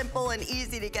simple and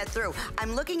easy to get through.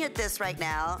 I'm looking at this right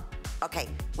now. Okay,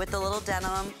 with the little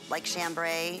denim, like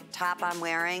chambray top I'm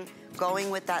wearing,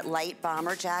 going with that light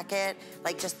bomber jacket,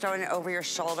 like just throwing it over your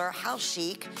shoulder, how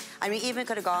chic. I mean, even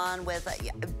could have gone with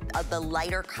the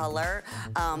lighter color,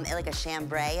 like a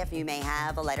chambray, if you may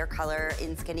have a lighter color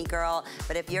in Skinnygirl.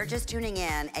 But if you're just tuning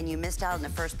in and you missed out on the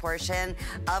first portion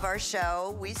of our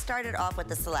show, we started off with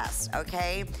the Celeste,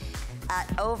 okay?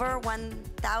 At over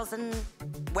 1,000,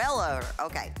 well over,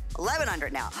 okay,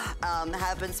 1,100 now,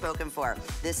 have been spoken for.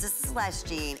 This is the Celeste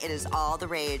jean. It is all the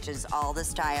rage, it is all the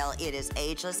style. It is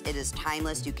ageless, it is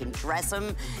timeless. You can dress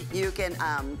them. You can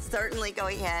certainly go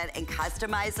ahead and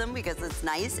customize them because it's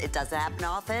nice. It doesn't happen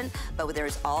often, but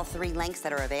there's all three lengths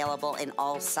that are available in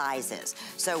all sizes.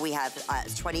 So we have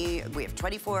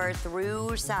 24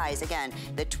 through size. Again,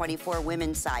 the 24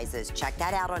 women's sizes. Check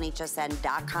that out on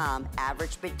hsn.com,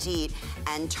 average, petite,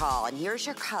 and tall. And here's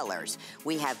your colors.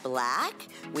 We have black,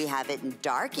 we have it in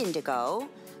dark indigo,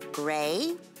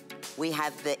 gray, we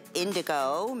have the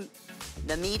indigo,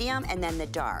 the medium, and then the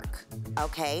dark,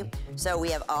 okay? So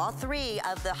we have all three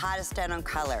of the hottest denim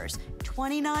colors.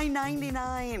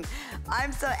 $29.99.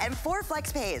 And 4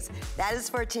 flex pays. That is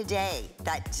for today.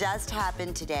 That just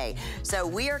happened today. So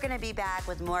we are gonna be back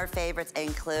with more favorites,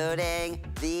 including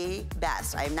the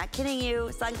best. I'm not kidding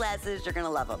you, sunglasses, you're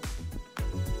gonna love them.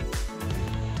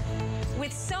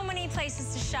 With so many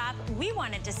places to shop, we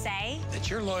wanted to say that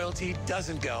your loyalty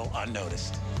doesn't go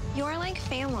unnoticed. You're like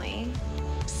family.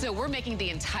 So we're making the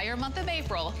entire month of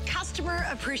April Customer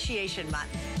Appreciation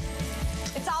Month.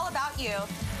 It's all about you.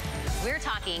 We're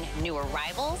talking new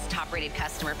arrivals, top-rated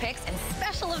customer picks, and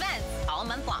special events all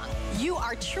month long. You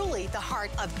are truly the heart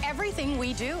of everything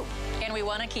we do. And we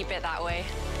want to keep it that way.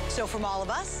 So from all of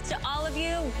us, to all of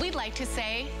you, we'd like to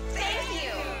say thank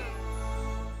you.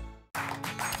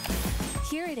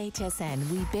 Here at HSN,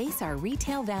 we base our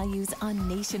retail values on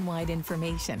nationwide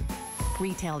information.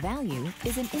 Retail value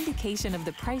is an indication of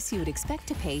the price you would expect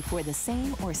to pay for the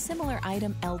same or similar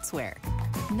item elsewhere,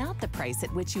 not the price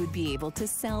at which you would be able to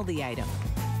sell the item.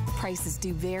 Prices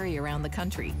do vary around the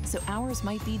country, so ours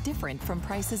might be different from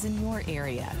prices in your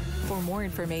area. For more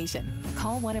information,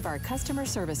 call one of our customer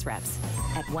service reps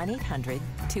at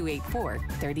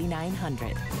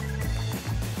 1-800-284-3900.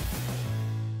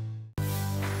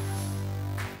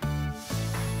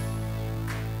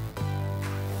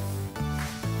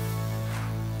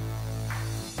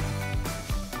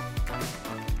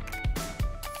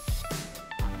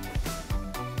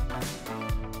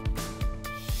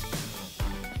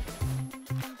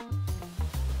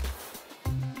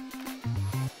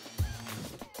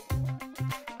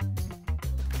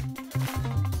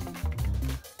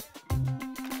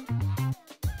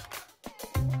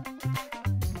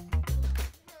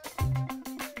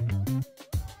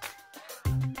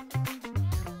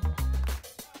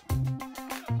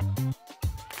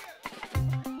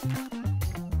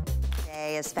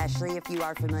 Especially if you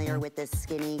are familiar with this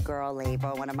Skinnygirl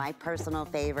label, one of my personal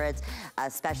favorites,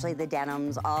 especially the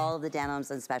denims, all the denims,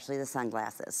 and especially the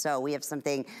sunglasses. So we have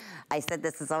something, I said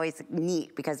this is always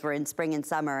neat because we're in spring and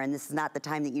summer, and this is not the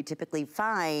time that you typically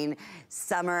find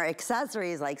summer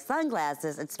accessories like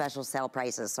sunglasses at special sale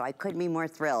prices. So I couldn't be more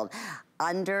thrilled.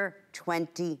 Under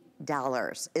 $20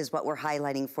 is what we're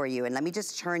highlighting for you. And let me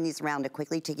just turn these around to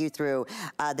quickly take you through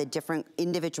the different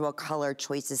individual color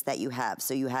choices that you have.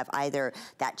 So you have either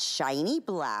that shiny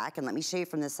black, and let me show you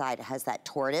from the side, it has that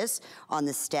tortoise on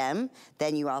the stem.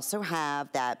 Then you also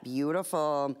have that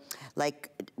beautiful, like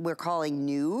we're calling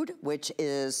nude, which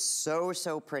is so,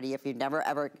 so pretty. If you've never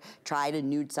ever tried a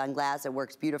nude sunglass, it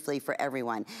works beautifully for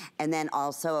everyone. And then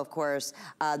also, of course,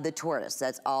 the tortoise.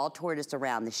 That's all tortoise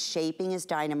around. The shaping is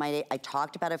dynamite. I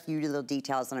talked about a few little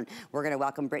details, and we're going to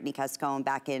welcome Bethenny Frankel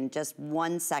back in just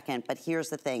 1 second. But here's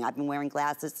the thing. I've been wearing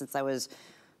glasses since I was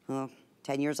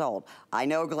 10 years old. I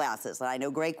know glasses, and I know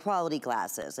great quality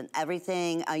glasses, and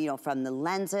everything, you know, from the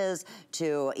lenses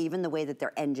to even the way that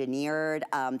they're engineered,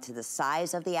 to the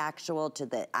size of the actual, to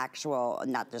the actual,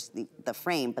 not just the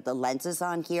frame, but the lenses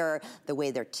on here, the way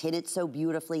they're tinted so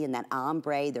beautifully in that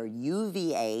ombre, they're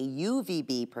UVA,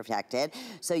 UVB protected.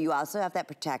 So you also have that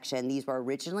protection. These were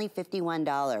originally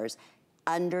 $51.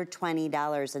 Under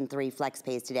 $20 and 3 flex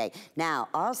pays today. Now,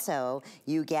 also,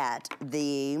 you get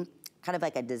the kind of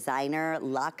like a designer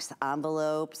luxe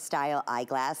envelope style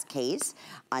eyeglass case.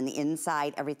 On the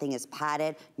inside, everything is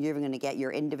padded. You're gonna get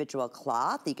your individual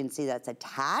cloth. You can see that's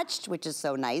attached, which is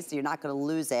so nice. You're not gonna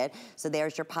lose it. So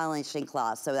there's your polishing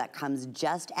cloth. So that comes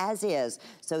just as is.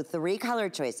 So 3 color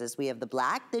choices. We have the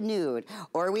black, the nude,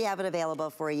 or we have it available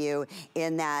for you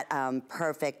in that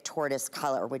perfect tortoise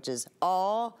color, which is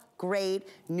all great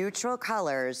neutral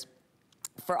colors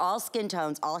for all skin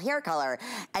tones, all hair color.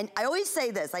 And I always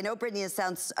say this, I know Bethenny, it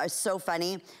sounds so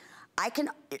funny. I can,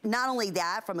 not only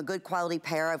that, from a good quality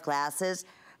pair of glasses,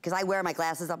 because I wear my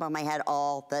glasses up on my head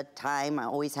all the time, I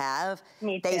always have.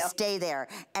 Me too. They stay there.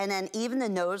 And then even the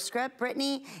nose script,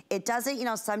 Bethenny, it doesn't, you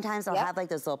know, sometimes they'll have like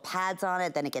those little pads on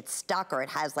it, then it gets stuck, or it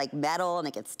has like metal and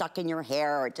it gets stuck in your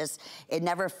hair, or it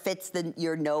never fits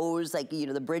your nose, like, you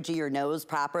know, the bridge of your nose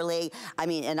properly. I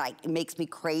mean, and it makes me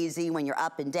crazy when you're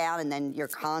up and down and then you're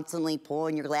constantly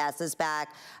pulling your glasses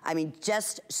back. I mean,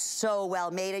 just so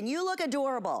well made, and you look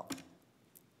adorable.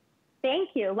 Thank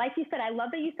you. Like you said, I love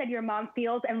that you said your mom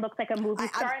feels and looks like a movie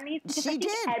star in these. Because I think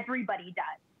everybody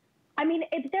does. I mean,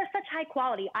 they're such high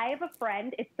quality. I have a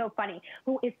friend, it's so funny,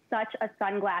 who is such a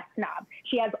sunglass snob.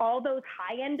 She has all those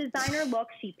high-end designer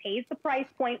looks. She pays the price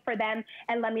point for them.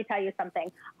 And let me tell you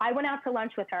something. I went out to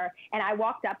lunch with her, and I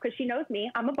walked up, because she knows me.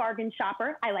 I'm a bargain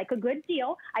shopper. I like a good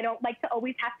deal. I don't like to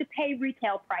always have to pay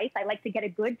retail price. I like to get a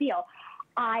good deal.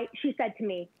 She said to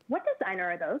me, "What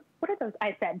designer are those? What are those?"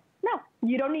 I said, "No,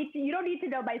 you don't need to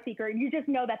know my secret. You just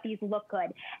know that these look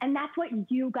good." And that's what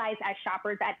you guys as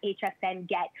shoppers at HSN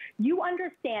get. You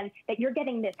understand that you're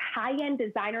getting this high-end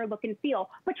designer look and feel,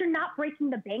 but you're not breaking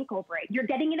the bank over it. You're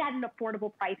getting it at an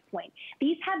affordable price point.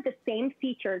 These have the same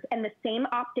features and the same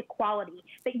optic quality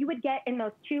that you would get in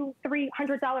those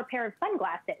 $200-300 pair of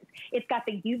sunglasses. It's got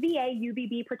the UVA,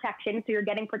 UVB protection, so you're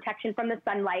getting protection from the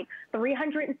sunlight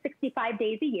 365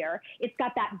 days a year. It's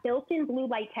got that built-in blue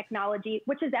light technology,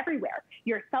 which is everywhere.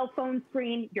 Your cell phone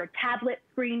screen, your tablet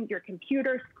screen, your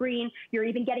computer screen, you're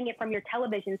even getting it from your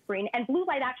television screen. And blue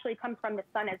light actually comes from the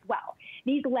sun as well.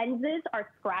 These lenses are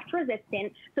scratch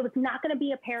resistant, so it's not going to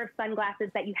be a pair of sunglasses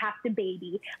that you have to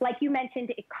baby. Like you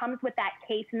mentioned, it comes with that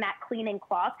case and that cleaning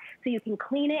cloth, so you can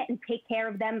clean it and take care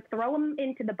of them, throw them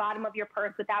into the bottom of your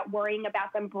purse without worrying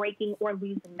about them breaking or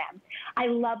losing them. I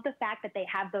love the fact that they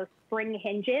have those spring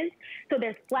hinges, so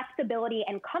there's flexibility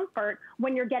and comfort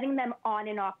when you're getting them on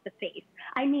and off the face.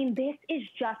 I mean, this is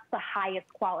just the highest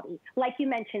quality. Like you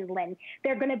mentioned, Lynn,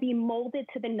 they're going to be molded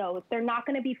to the nose. They're not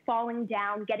going to be falling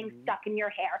down, getting stuck in your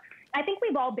hair. I think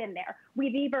we've all been there.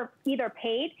 We've either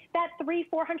paid that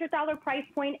 $300-400 price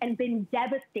point and been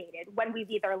devastated when we've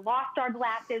either lost our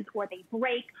glasses or they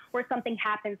break or something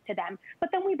happens to them. But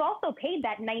then we've also paid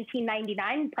that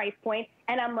 $19.99 price point,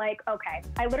 and I'm like, okay,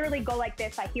 I literally go like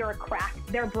this. I hear a crack.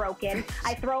 They're broken.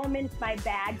 I throw them into my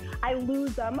bag. I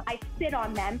lose them. I sit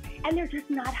on them, and they're just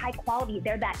not high quality.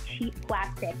 They're that cheap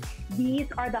plastic. These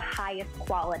are the highest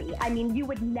quality. I mean, you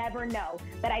would never know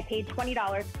that I paid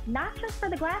 $20, not just for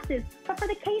the glasses, but for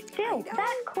the case too.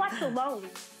 That clutch alone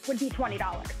would be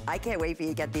 $20. I can't wait for you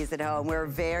to get these at home. We're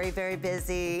very, very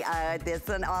busy. This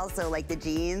one also, like the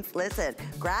jeans. Listen,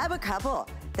 grab a couple.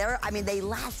 They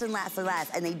last and last and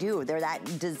last, and they do. They're that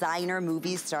designer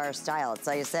movie star style. It's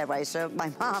like I said, when I showed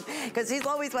my mom, because she's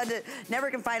always wanted to, never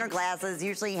can find her glasses.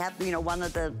 Usually have, one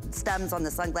of the stems on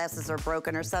the sunglasses are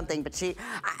broken or something, but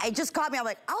I just caught me. I'm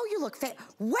like, oh, you look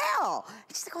well.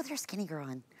 She's like, oh, there's Skinnygirl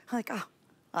on. I'm like, oh.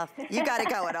 You got it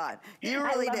going on. You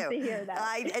really do. I love to hear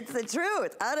that. It's the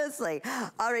truth, honestly.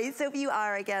 All right, so if you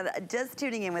are, again, just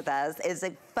tuning in with us, it's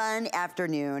a fun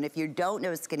afternoon. If you don't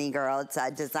know Skinnygirl, it's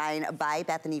designed by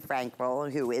Bethenny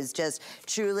Frankel, who is just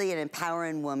truly an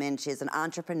empowering woman. She's an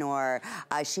entrepreneur.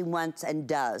 She wants and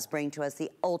does bring to us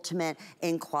the ultimate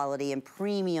in quality and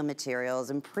premium materials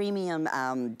and premium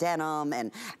denim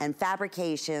and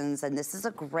fabrications, and this is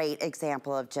a great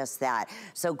example of just that.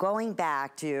 So going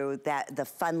back to the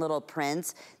fun little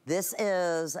prints. This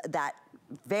is that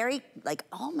very,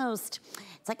 almost,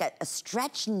 it's like a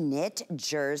stretch knit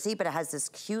jersey, but it has this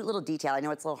cute little detail. I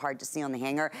know it's a little hard to see on the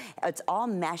hanger. It's all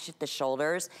mesh at the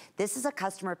shoulders. This is a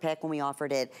customer pick when we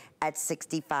offered it at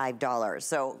 $65.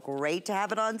 So great to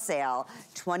have it on sale,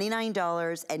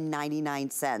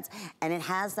 $29.99. And it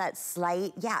has that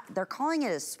slight, they're calling it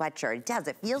a sweatshirt. It does,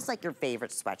 it feels like your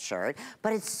favorite sweatshirt,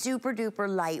 but it's super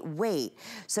duper lightweight.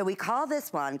 So we call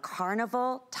this one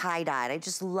Carnival Tie-Dyed. I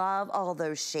just love all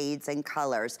those shades and colors.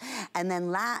 And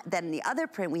then the other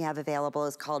print we have available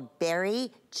is called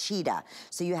Berry Cheetah.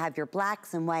 So you have your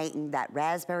blacks and white and that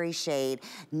raspberry shade.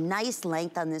 Nice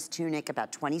length on this tunic,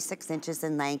 about 26 inches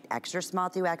in length, extra small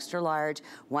through extra large,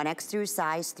 1X through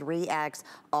size 3X,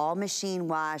 all machine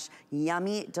wash,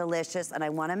 yummy, delicious. And I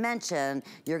wanna mention,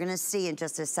 you're gonna see in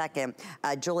just a second,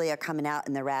 Julia coming out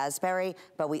in the raspberry,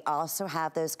 but we also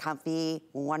have those comfy,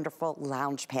 wonderful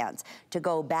lounge pants to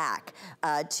go back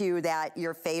to that,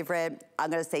 your favorite, I'm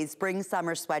gonna say spring,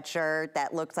 summer sweatshirt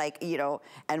that looks like,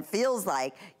 and feels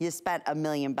like you spent $1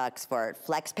 million for it.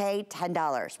 Flex pay,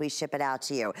 $10. We ship it out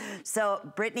to you. So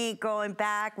Brittany, going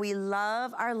back, we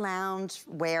love our lounge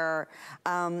wear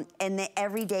and the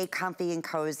everyday comfy and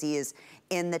cozies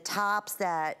in the tops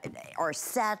or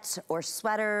sets or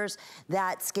sweaters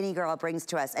that Skinnygirl brings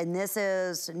to us. And this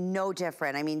is no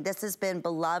different. I mean, this has been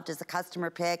beloved as a customer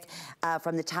pick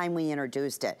from the time we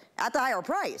introduced it at the higher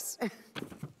price.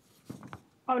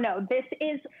 Oh no, this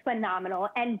is phenomenal.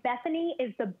 And Bethenny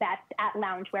is the best at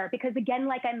loungewear because, again,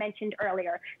 like I mentioned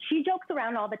earlier, she jokes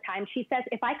around all the time. She says,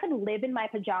 if I could live in my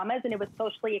pajamas and it was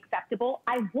socially acceptable,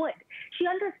 I would. She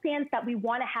understands that we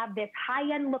want to have this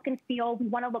high-end look and feel. We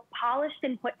want to look polished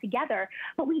and put together,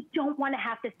 but we don't want to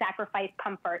have to sacrifice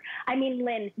comfort. I mean,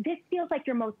 Lynn, this feels like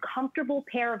your most comfortable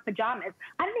pair of pajamas.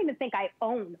 I don't even think I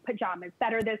own pajamas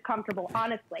that are this comfortable,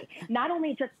 honestly. Not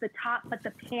only just the top, but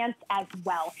the pants as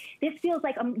well. This feels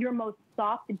like your most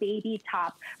soft baby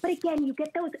top. But again, you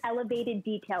get those elevated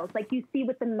details like you see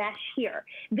with the mesh here.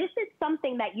 This is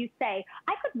something that you say,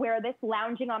 I could wear this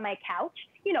lounging on my couch.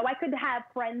 I could have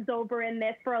friends over in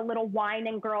this for a little wine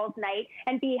and girls night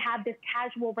and have this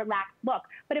casual, relaxed look.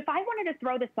 But if I wanted to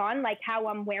throw this on like how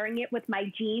I'm wearing it with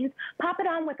my jeans, pop it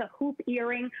on with a hoop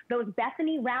earring, those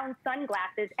Bethenny round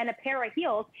sunglasses, and a pair of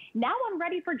heels, now I'm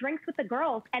ready for drinks with the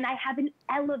girls and I have an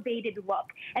elevated look.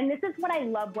 And this is what I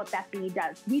love what Bethenny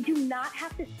does. We do not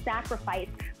have to sacrifice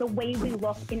the way we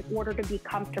look in order to be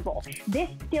comfortable. This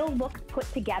still looks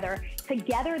put together.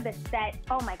 Together, the set,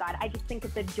 oh my God, I just think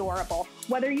it's adorable.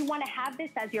 Whether you want to have this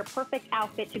as your perfect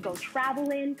outfit to go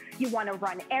travel in, you want to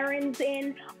run errands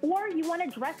in, or you want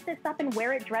to dress this up and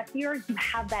wear it dressier, you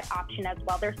have that option as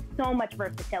well. There's so much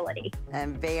versatility.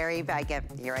 And here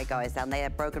I go. I sound like a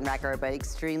broken record, but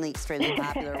extremely, extremely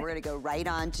popular. We're going to go right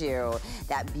on to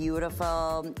that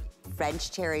beautiful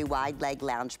French cherry wide leg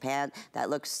lounge pant that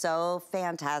looks so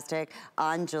fantastic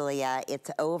on Julia. It's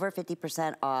over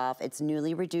 50% off. It's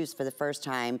newly reduced for the first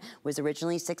time. Was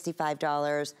originally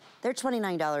 $65. They're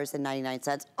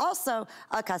 $29.99. Also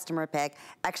a customer pick.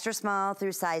 Extra small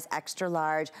through size extra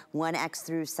large, 1X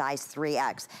through size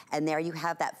 3X. And there you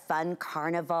have that fun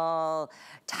carnival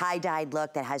tie-dyed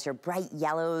look that has your bright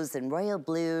yellows and royal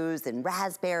blues and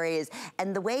raspberries.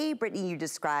 And the way, Brittany, you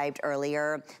described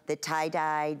earlier, the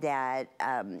tie-dye that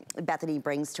Bethenny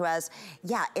brings to us,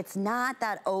 yeah, it's not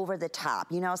that over the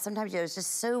top. You know, sometimes it's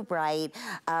just so bright,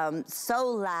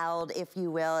 so loud, if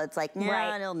you will. It's like,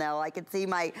 I don't know. I could see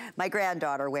my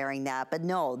granddaughter wearing that. But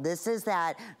no, this is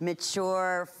that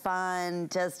mature, fun,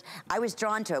 just, I was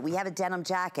drawn to it. We have a denim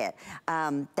jacket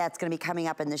that's going to be coming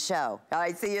up in the show.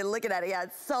 I see you looking at it. Yeah,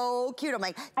 it's so cute. I'm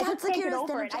like, that's the cutest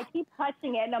denim jacket. I keep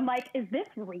touching it, and I'm like, is this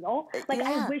real? Like,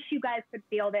 I wish you guys could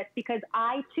feel this, because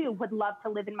I, too, would love to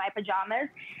live in my pajamas.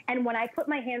 And when I put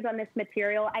my hands on this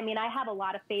material, I mean, I have a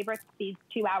lot of favorites these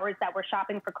 2 hours that we're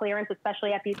shopping for clearance,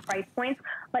 especially at these price points.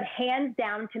 But hands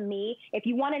down, to me, if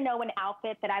you want to know an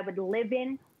outfit that I would live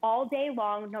in all day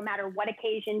long, no matter what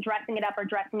occasion, dressing it up or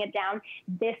dressing it down,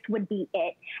 this would be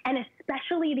it. And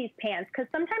especially these pants, because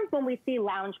sometimes when we see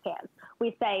lounge pants,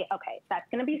 we say, okay, that's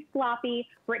going to be sloppy.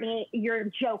 Brittany, you're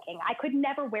joking. I could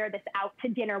never wear this out to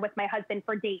dinner with my husband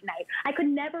for date night. I could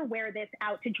never wear this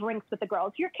out to drinks with the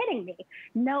girls. You're kidding me.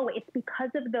 No, it's because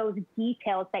of those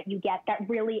details that you get that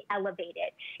really elevate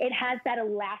it. It has that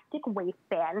elastic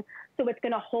waistband, so it's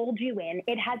going to hold you in.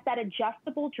 It has that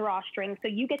adjustable drawstring, so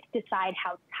you get to decide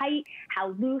how tight, how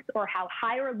loose, or how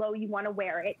high or low you want to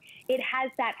wear it. It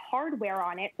has that hardware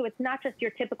on it, so it's not just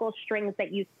your typical strings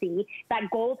that you see, that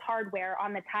gold hardware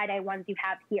on the tie-dye ones you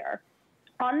have here.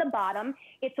 On the bottom,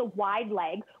 it's a wide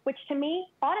leg, which to me,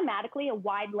 automatically a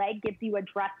wide leg gives you a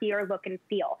dressier look and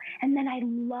feel. And then I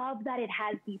love that it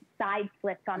has these side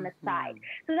slits on the side.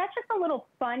 So that's just a little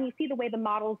fun. You see the way the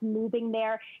model's moving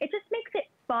there. It just makes it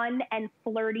fun and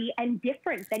flirty and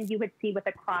different than you would see with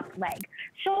a cropped leg.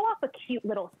 Show off a cute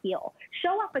little heel. Show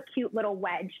off a cute little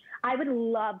wedge. I would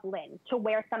love Lynn to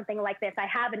wear something like this. I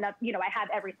have enough, you know, I have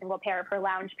every single pair of her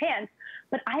lounge pants,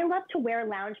 but I love to wear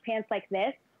lounge pants like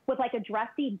this with like a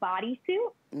dressy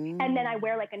bodysuit, and then I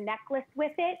wear like a necklace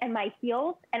with it and my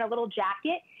heels and a little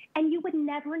jacket, and you would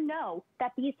never know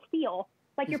that these feel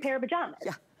like your pair of pajamas.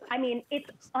 Yeah. I mean, it's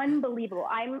unbelievable.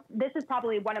 This is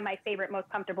probably one of my favorite, most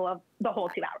comfortable of the whole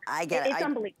 2 hours. I get it. It's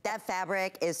unbelievable. That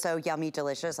fabric is so yummy,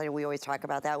 delicious. I know we always talk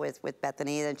about that with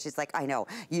Bethenny, and she's like, I know,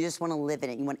 you just want to live in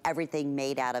it. You want everything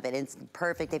made out of it. It's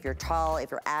perfect if you're tall,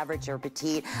 if you're average, or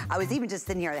petite. I was even just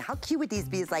sitting here, how cute would these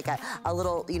be as like a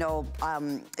little, you know,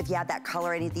 if you had that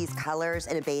color, any of these colors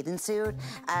in a bathing suit,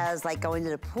 as like going to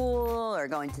the pool or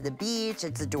going to the beach.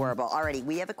 It's adorable. Alrighty,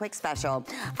 we have a quick special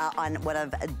on one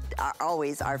of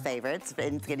always our favorites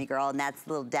in Skinnygirl, and that's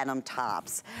little denim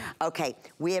tops. Okay,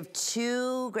 we have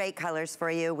two great colors for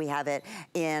you. We have it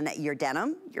in your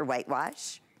denim, your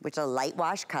whitewash, which is a light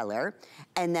wash color.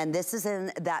 And then this is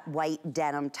in that white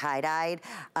denim tie-dyed.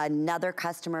 Another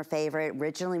customer favorite,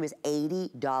 originally was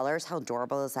 $80. How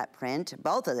adorable is that print?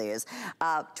 Both of these,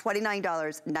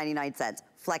 $29.99.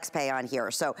 Flex pay on here.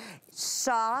 So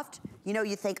soft, you know,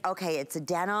 you think, okay, it's a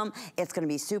denim, it's gonna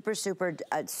be super, super,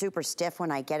 super stiff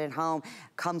when I get it home.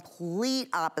 Complete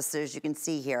opposite, as you can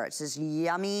see here. It's just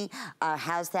yummy,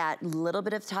 has that little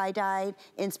bit of tie-dye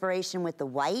inspiration with the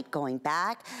white going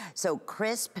back. So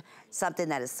crisp, something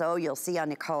that is so, you'll see on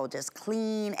Nicole, just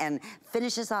clean and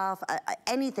finishes off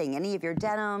anything, any of your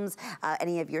denims,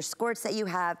 any of your skirts that you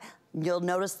have. You'll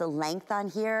notice the length on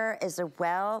here as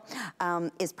well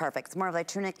is perfect. It's more of like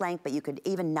tunic length, but you could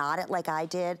even knot it like I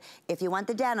did. If you want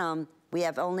the denim, we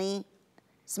have only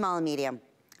small and medium.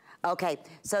 Okay,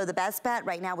 so the best bet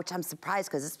right now, which I'm surprised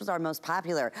because this was our most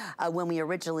popular when we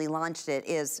originally launched it,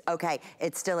 is, okay,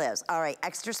 it still is. All right,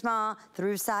 extra small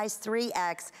through size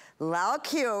 3X, how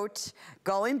cute.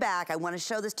 Going back, I want to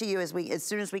show this to you as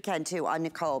soon as we can too on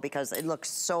Nicole, because it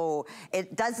looks so,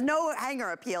 it does no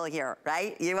hanger appeal here,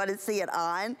 right? You want to see it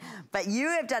on, but you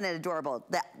have done it adorable.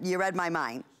 You read my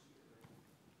mind.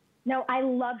 No, I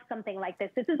love something like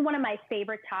this. This is one of my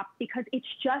favorite tops because it's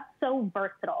just so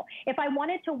versatile. If I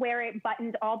wanted to wear it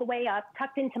buttoned all the way up,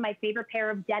 tucked into my favorite pair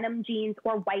of denim jeans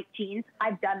or white jeans,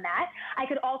 I've done that. I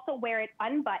could also wear it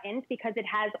unbuttoned because it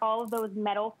has all of those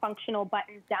metal functional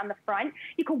buttons down the front.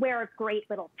 You could wear a great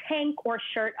little tank or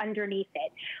shirt underneath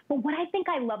it. But what I think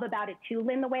I love about it too,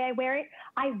 Lynn, the way I wear it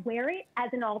as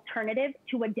an alternative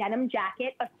to a denim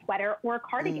jacket, a sweater, or a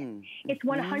cardigan. It's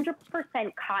 100%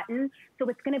 cotton, so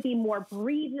it's going to be more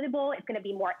breathable, it's going to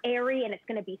be more airy, and it's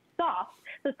going to be soft.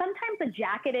 So sometimes a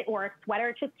jacket or a sweater,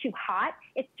 it's just too hot.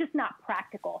 It's just not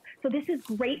practical. So this is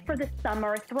great for the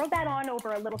summer. Throw that on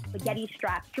over a little spaghetti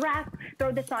strap dress.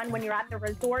 Throw this on when you're at the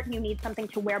resort and you need something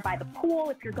to wear by the pool,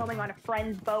 if you're going on a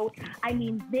friend's boat. I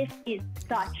mean, this is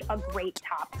such a great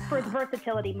top for its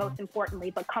versatility, most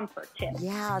importantly, but comfort too.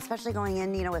 Yeah, especially going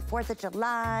in, you know, with 4th of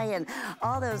July and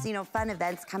all those, you know, fun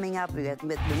events coming up with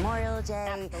Memorial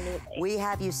Day. Absolutely. We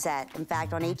have you set. In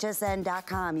fact, on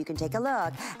hsn.com, you can take a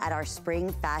look at our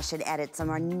spring fashion edit. Some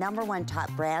of our #1 top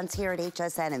brands here at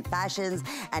HSN in fashions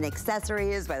and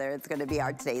accessories, whether it's going to be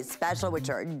our today's special, which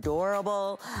are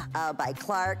adorable, by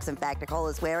Clarks. In fact, Nicole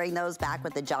is wearing those back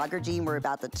with the jogger jean we're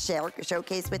about to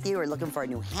showcase with you. We're looking for a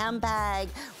new handbag.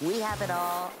 We have it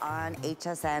all on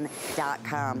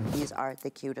hsn.com. These are the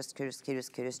cutest, cutest,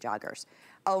 cutest, cutest joggers.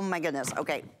 Oh my goodness.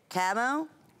 Okay, camo,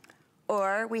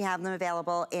 or we have them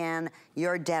available in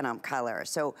your denim color.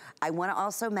 So I wanna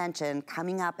also mention,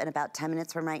 coming up in about 10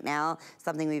 minutes from right now,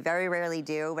 something we very rarely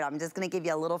do, but I'm just gonna give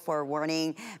you a little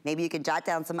forewarning. Maybe you can jot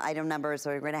down some item numbers.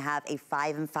 So we're gonna have a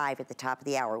 5 and 5 at the top of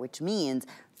the hour, which means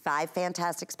 5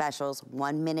 fantastic specials,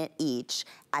 1 minute each,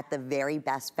 at the very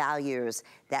best values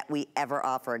that we ever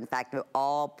offer. In fact, they're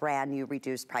all brand new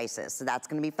reduced prices. So that's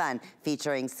gonna be fun,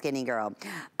 featuring Skinnygirl.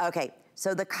 Okay.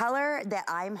 So the color that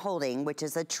I'm holding, which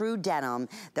is a true denim,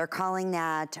 they're calling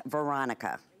that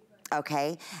Veronica,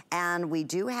 okay? And we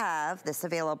do have this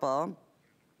available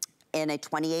in a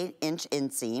 28-inch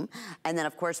inseam. And then,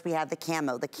 of course, we have the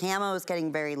camo. The camo is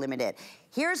getting very limited.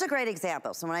 Here's a great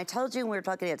example. So when I told you we were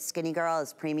talking at Skinnygirl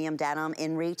as premium denim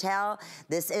in retail,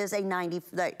 this is a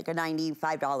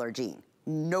 $95 jean,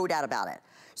 no doubt about it.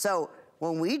 So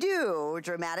when we do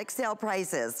dramatic sale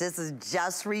prices, this is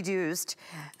just reduced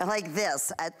like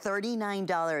this at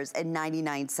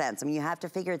 $39.99. I mean, you have to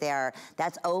figure there,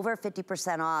 that's over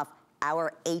 50% off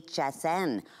our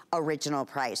HSN original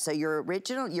price. So your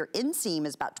inseam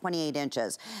is about 28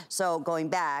 inches. So going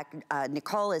back,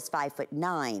 Nicole is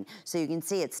 5'9". So you can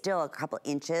see it's still a couple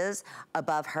inches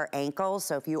above her ankle.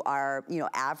 So if you are, you know,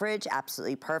 average,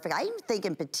 absolutely perfect. I even think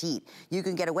in petite, you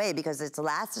can get away because it's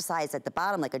elasticized at the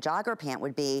bottom like a jogger pant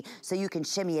would be, so you can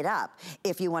shimmy it up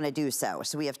if you want to do so.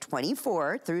 So we have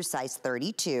 24 through size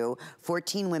 32,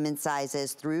 14 women's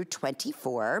sizes through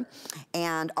 24,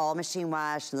 and all machine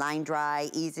wash, line dry,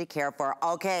 easy to care for.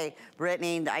 Okay,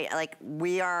 Brittany,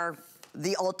 we are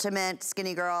the ultimate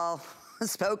Skinnygirl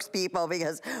spokespeople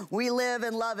because we live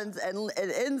and love in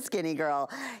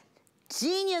Skinnygirl.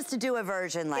 Genius to do a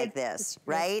version like this,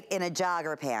 right? In a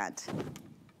jogger pant.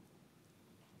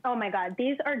 Oh my God,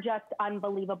 these are just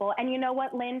unbelievable. And you know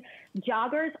what, Lynn?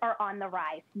 Joggers are on the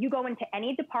rise. You go into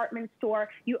any department store,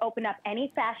 you open up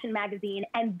any fashion magazine,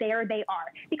 and there they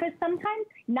are. Because sometimes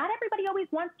not everybody always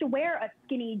wants to wear a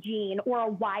skinny jean or a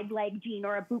wide leg jean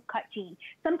or a boot cut jean.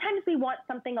 Sometimes we want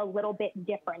something a little bit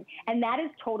different, and that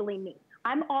is totally me.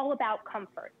 I'm all about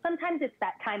comfort. Sometimes it's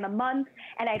that time of month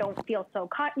and I don't feel so,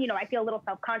 I feel a little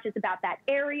self-conscious about that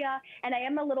area, and I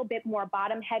am a little bit more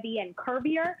bottom heavy and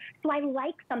curvier. So I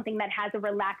like something that has a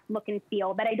relaxed look and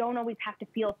feel, that I don't always have to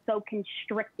feel so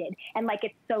constricted and like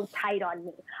it's so tight on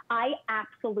me. I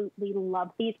absolutely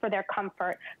love these for their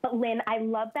comfort. But Lynn, I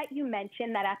love that you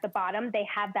mentioned that at the bottom, they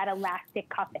have that elastic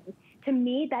cuffing. To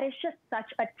me, that is just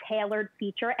such a tailored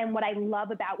feature and what I love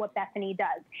about what Bethenny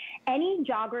does. Any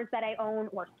joggers that I own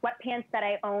or sweatpants that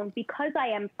I own, because I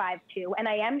am 5'2" and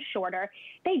I am shorter,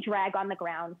 they drag on the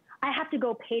ground. I have to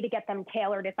go pay to get them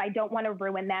tailored if I don't want to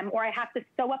ruin them, or I have to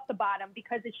sew up the bottom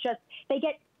because it's just, they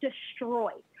get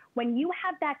destroyed. When you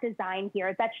have that design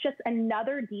here, that's just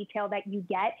another detail that you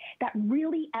get that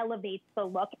really elevates the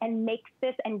look and makes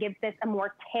this and gives this a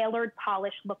more tailored,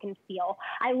 polished look and feel.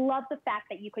 I love the fact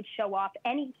that you could show off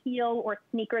any heel or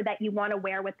sneaker that you want to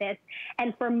wear with this.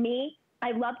 And for me,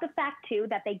 I love the fact, too,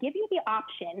 that they give you the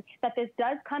option that this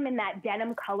does come in that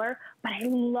denim color, but I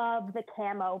love the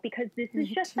camo because this is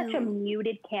just such a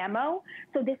muted camo.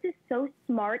 So this is so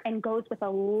smart and goes with a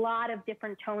lot of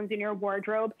different tones in your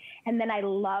wardrobe. And then I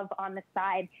love on the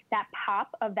side that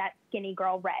pop of that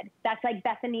Skinnygirl red. That's like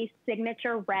Bethenny's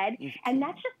signature red. And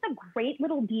that's just a great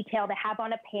little detail to have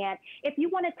on a pant. If you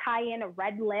want to tie in a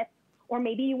red lip, or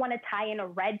maybe you want to tie in a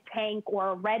red tank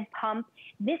or a red pump.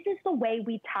 This is the way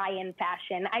we tie in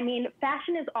fashion. I mean,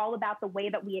 fashion is all about the way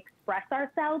that we express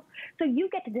ourselves. So you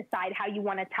get to decide how you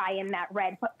want to tie in that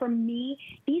red. But for me,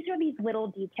 these are these little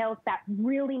details that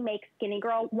really make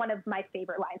Skinnygirl one of my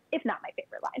favorite lines, if not my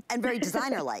favorite line. And very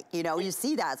designer-like, you know, you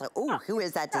see that, it's like, oh, who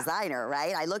is that designer,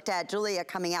 right? I looked at Julia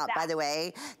coming out, by the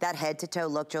way, that head-to-toe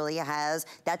look Julia has,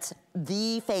 that's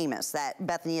the famous that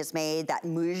Bethenny has made, that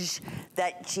mouge,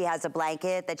 that she has a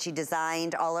blanket, that she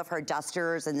designed all of her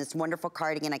dusters and this wonderful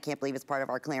cardigan. I can't believe it's part of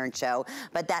our clearance show,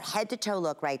 but that head-to-toe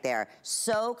look right there,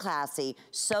 so classy,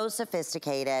 so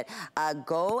sophisticated.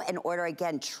 Go and order,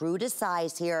 again, true to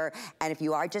size here, and if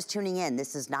you are just tuning in,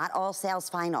 this is not all sales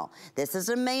final. This is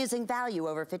amazing value,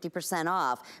 over 50%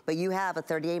 off, but you have a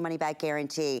 30-day money-back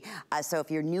guarantee. So if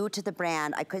you're new to the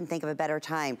brand, I couldn't think of a better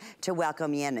time to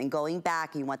welcome you in. And going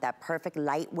back, you want that perfect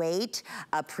lightweight,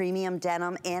 premium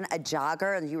denim in a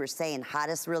jogger, and you were saying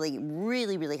hottest, really,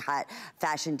 really, really hot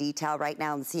fashion detail right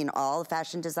now. I'm seeing all the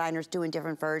fashion designers doing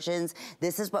different versions.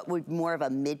 This is what would more of a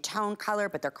mid-tone color,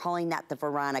 but they're calling that the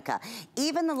Veronica.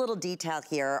 Even the little detail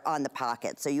here on the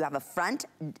pocket. So you have a front,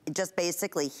 just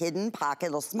basically hidden pocket, a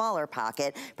little smaller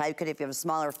pocket. Probably could, if you have a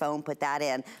smaller phone, put that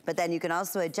in. But then you can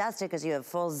also adjust it because you have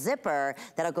full zipper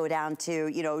that'll go down to,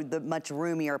 you know, the much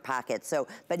roomier pocket. So,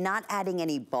 but not adding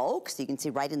any bulk. So you can see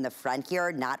right in the front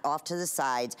here, not off to the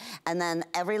sides. And then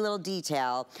every little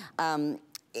detail,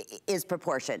 is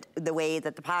proportioned. The way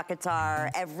that the pockets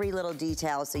are, every little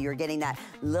detail, so you're getting that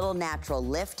little natural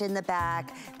lift in the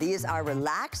back. These are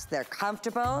relaxed, they're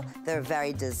comfortable, they're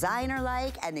very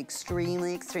designer-like, and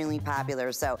extremely, extremely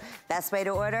popular. So best way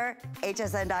to order,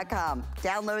 hsn.com.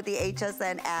 Download the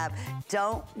HSN app.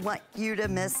 Don't want you to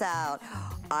miss out.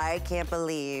 I can't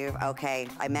believe, okay,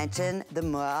 I mentioned the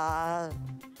mouge.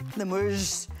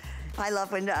 I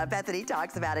love when Bethenny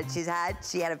talks about it. She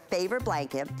had a favorite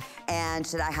blanket, and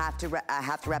said, I have to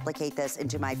replicate this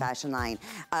into my fashion line.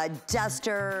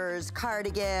 Dusters,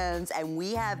 cardigans, and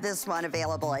we have this one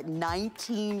available at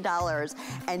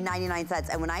 $19.99.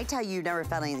 And when I tell you, you've never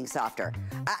felt anything softer.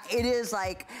 It is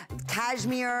like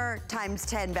cashmere times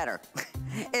 10 better,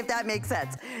 if that makes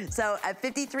sense. So at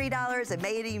 $53, it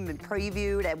may have even been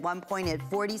previewed at one point at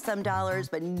 $40-some,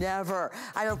 but never.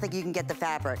 I don't think you can get the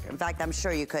fabric. In fact, I'm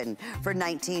sure you couldn't. For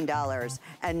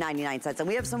 $19.99. And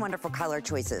we have some wonderful color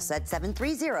choices. That's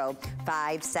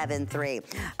 730-573.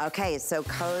 Okay, so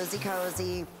cozy,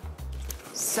 cozy,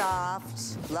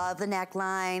 soft, love the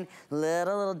neckline,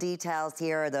 little details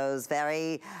here, those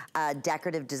very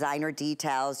decorative designer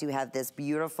details. You have this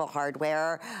beautiful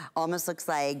hardware, almost looks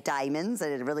like diamonds,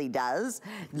 and it really does.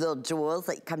 Little jewels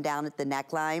that come down at the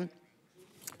neckline.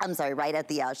 I'm sorry, right at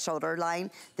the shoulder line.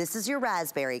 This is your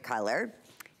raspberry color.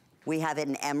 We have it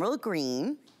in emerald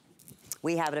green.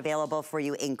 We have it available for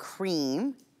you in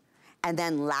cream. And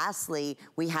then lastly,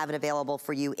 we have it available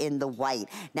for you in the white.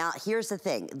 Now, here's the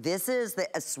thing. This is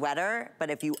a sweater,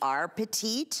 but if you are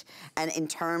petite, and in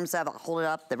terms of, I'll hold it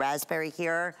up, the raspberry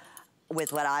here,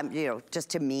 with what I'm, you know,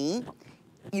 just to me,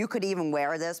 you could even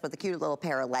wear this with a cute little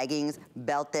pair of leggings,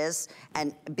 belt this,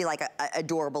 and be like a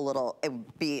adorable little, it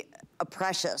would be a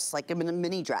precious, like a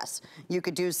mini dress. You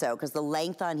could do so, because the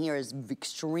length on here is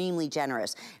extremely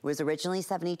generous. It was originally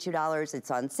 $72. It's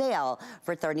on sale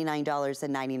for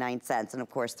 $39.99. And of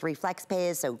course, 3 flex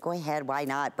pays, so go ahead, why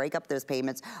not? Break up those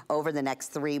payments over the next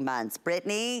 3 months.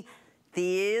 Brittany,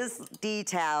 these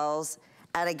details,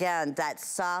 and again, that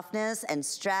softness and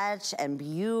stretch and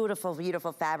beautiful,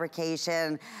 beautiful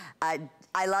fabrication.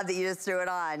 I love that you just threw it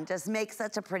on. Just makes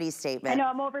such a pretty statement. I know,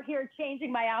 I'm over here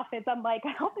changing my outfits. I'm like,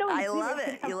 I hope no one's I love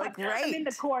it. You look great. I'm in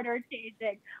the corner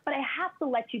changing. But I have to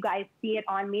let you guys see it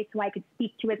on me so I could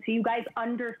speak to it, so you guys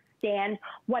understand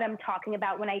what I'm talking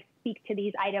about when I speak to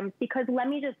these items, because let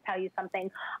me just tell you something.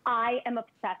 I am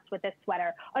obsessed with this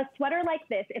sweater. A sweater like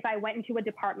this, if I went into a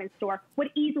department store,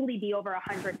 would easily be over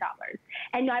 $100.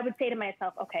 And I would say to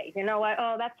myself, okay, you know what?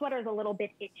 Oh, that sweater's a little bit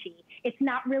itchy. It's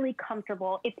not really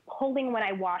comfortable. It's pulling when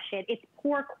I wash it. It's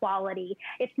poor quality.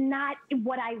 It's not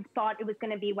what I thought it was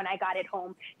going to be when I got it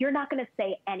home. You're not going to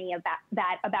say any of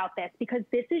that about this, because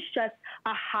this is just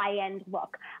a high-end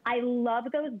look. I love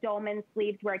those dolman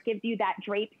sleeves where it gives you that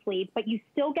drape sleeve, but you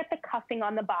still get the cuffing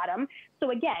on the bottom.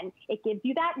 So again, it gives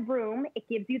you that room, it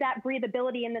gives you that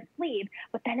breathability in the sleeve,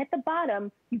 but then at the bottom,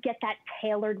 you get that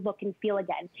tailored look and feel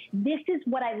again. This is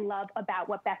what I love about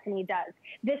what Bethenny does.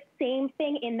 This same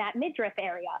thing in that midriff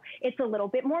area. It's a little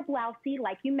bit more blousy,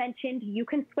 like you mentioned. You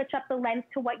can switch up the length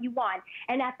to what you want.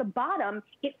 And at the bottom,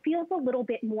 it feels a little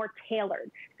bit more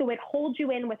tailored. So it holds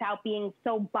you in without being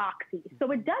so boxy.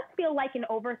 So it does feel like an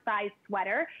oversized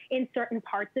sweater in certain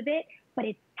parts of it, but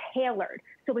it's tailored.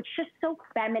 So it's just so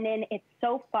feminine. It's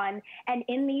so fun. And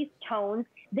in these tones,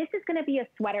 this is going to be a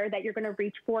sweater that you're going to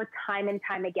reach for time and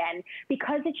time again.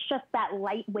 Because it's just that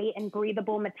lightweight and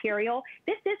breathable material,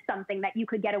 this is something that you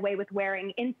could get away with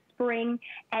wearing in spring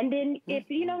and in, if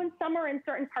you know, in summer in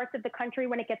certain parts of the country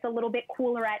when it gets a little bit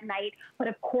cooler at night. But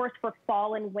of course, for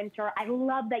fall and winter, I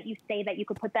love that you say that you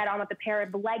could put that on with a pair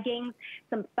of leggings,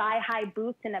 some thigh-high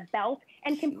boots, and a belt,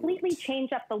 and completely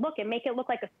change up the look and make it look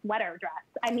like a sweater dress.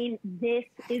 I mean, this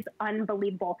is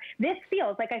unbelievable. This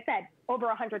feels, like I said, over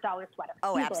 $100 sweater.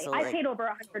 Oh, easily. absolutely. I paid over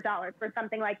 $100 for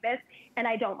something like this, and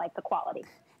I don't like the quality.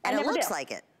 And it looks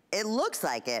like it. It looks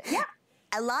like it. Yeah.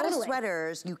 A lot of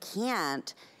sweaters,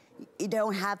 you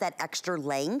don't have that extra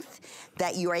length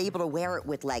that you're able to wear it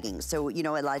with leggings. So, you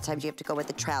know, a lot of times you have to go with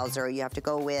a trouser, you have to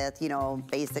go with, you know,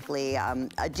 basically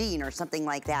a jean or something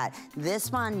like that.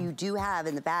 This one you do have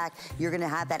in the back, you're gonna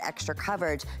have that extra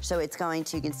coverage. So it's going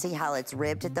to, you can see how it's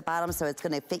ribbed at the bottom, so it's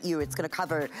gonna fit you, it's gonna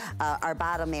cover our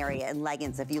bottom area and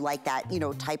leggings if you like that, you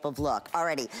know, type of look.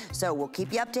 Alrighty, so we'll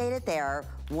keep you updated there.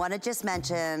 Want to just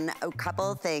mention a couple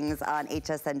of things on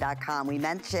hsn.com. We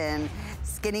mentioned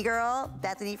Skinnygirl,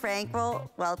 Bethenny Frankel.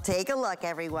 Well, take a look,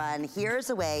 everyone. Here's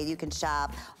a way you can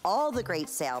shop all the great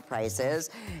sale prices.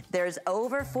 There's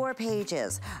over 4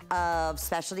 pages of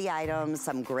specialty items,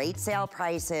 some great sale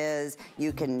prices.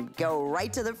 You can go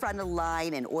right to the front of the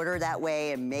line and order that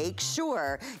way and make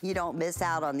sure you don't miss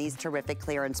out on these terrific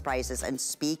clearance prices. And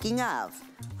speaking of,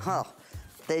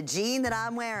 the jean that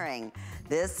I'm wearing,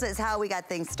 this is how we got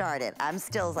things started. I'm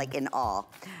still like in awe.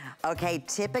 Okay,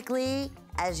 typically,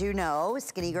 as you know,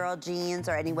 Skinnygirl jeans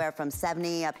are anywhere from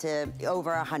 $70 up to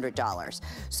over $100.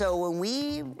 So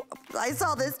when I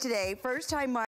saw this today, first time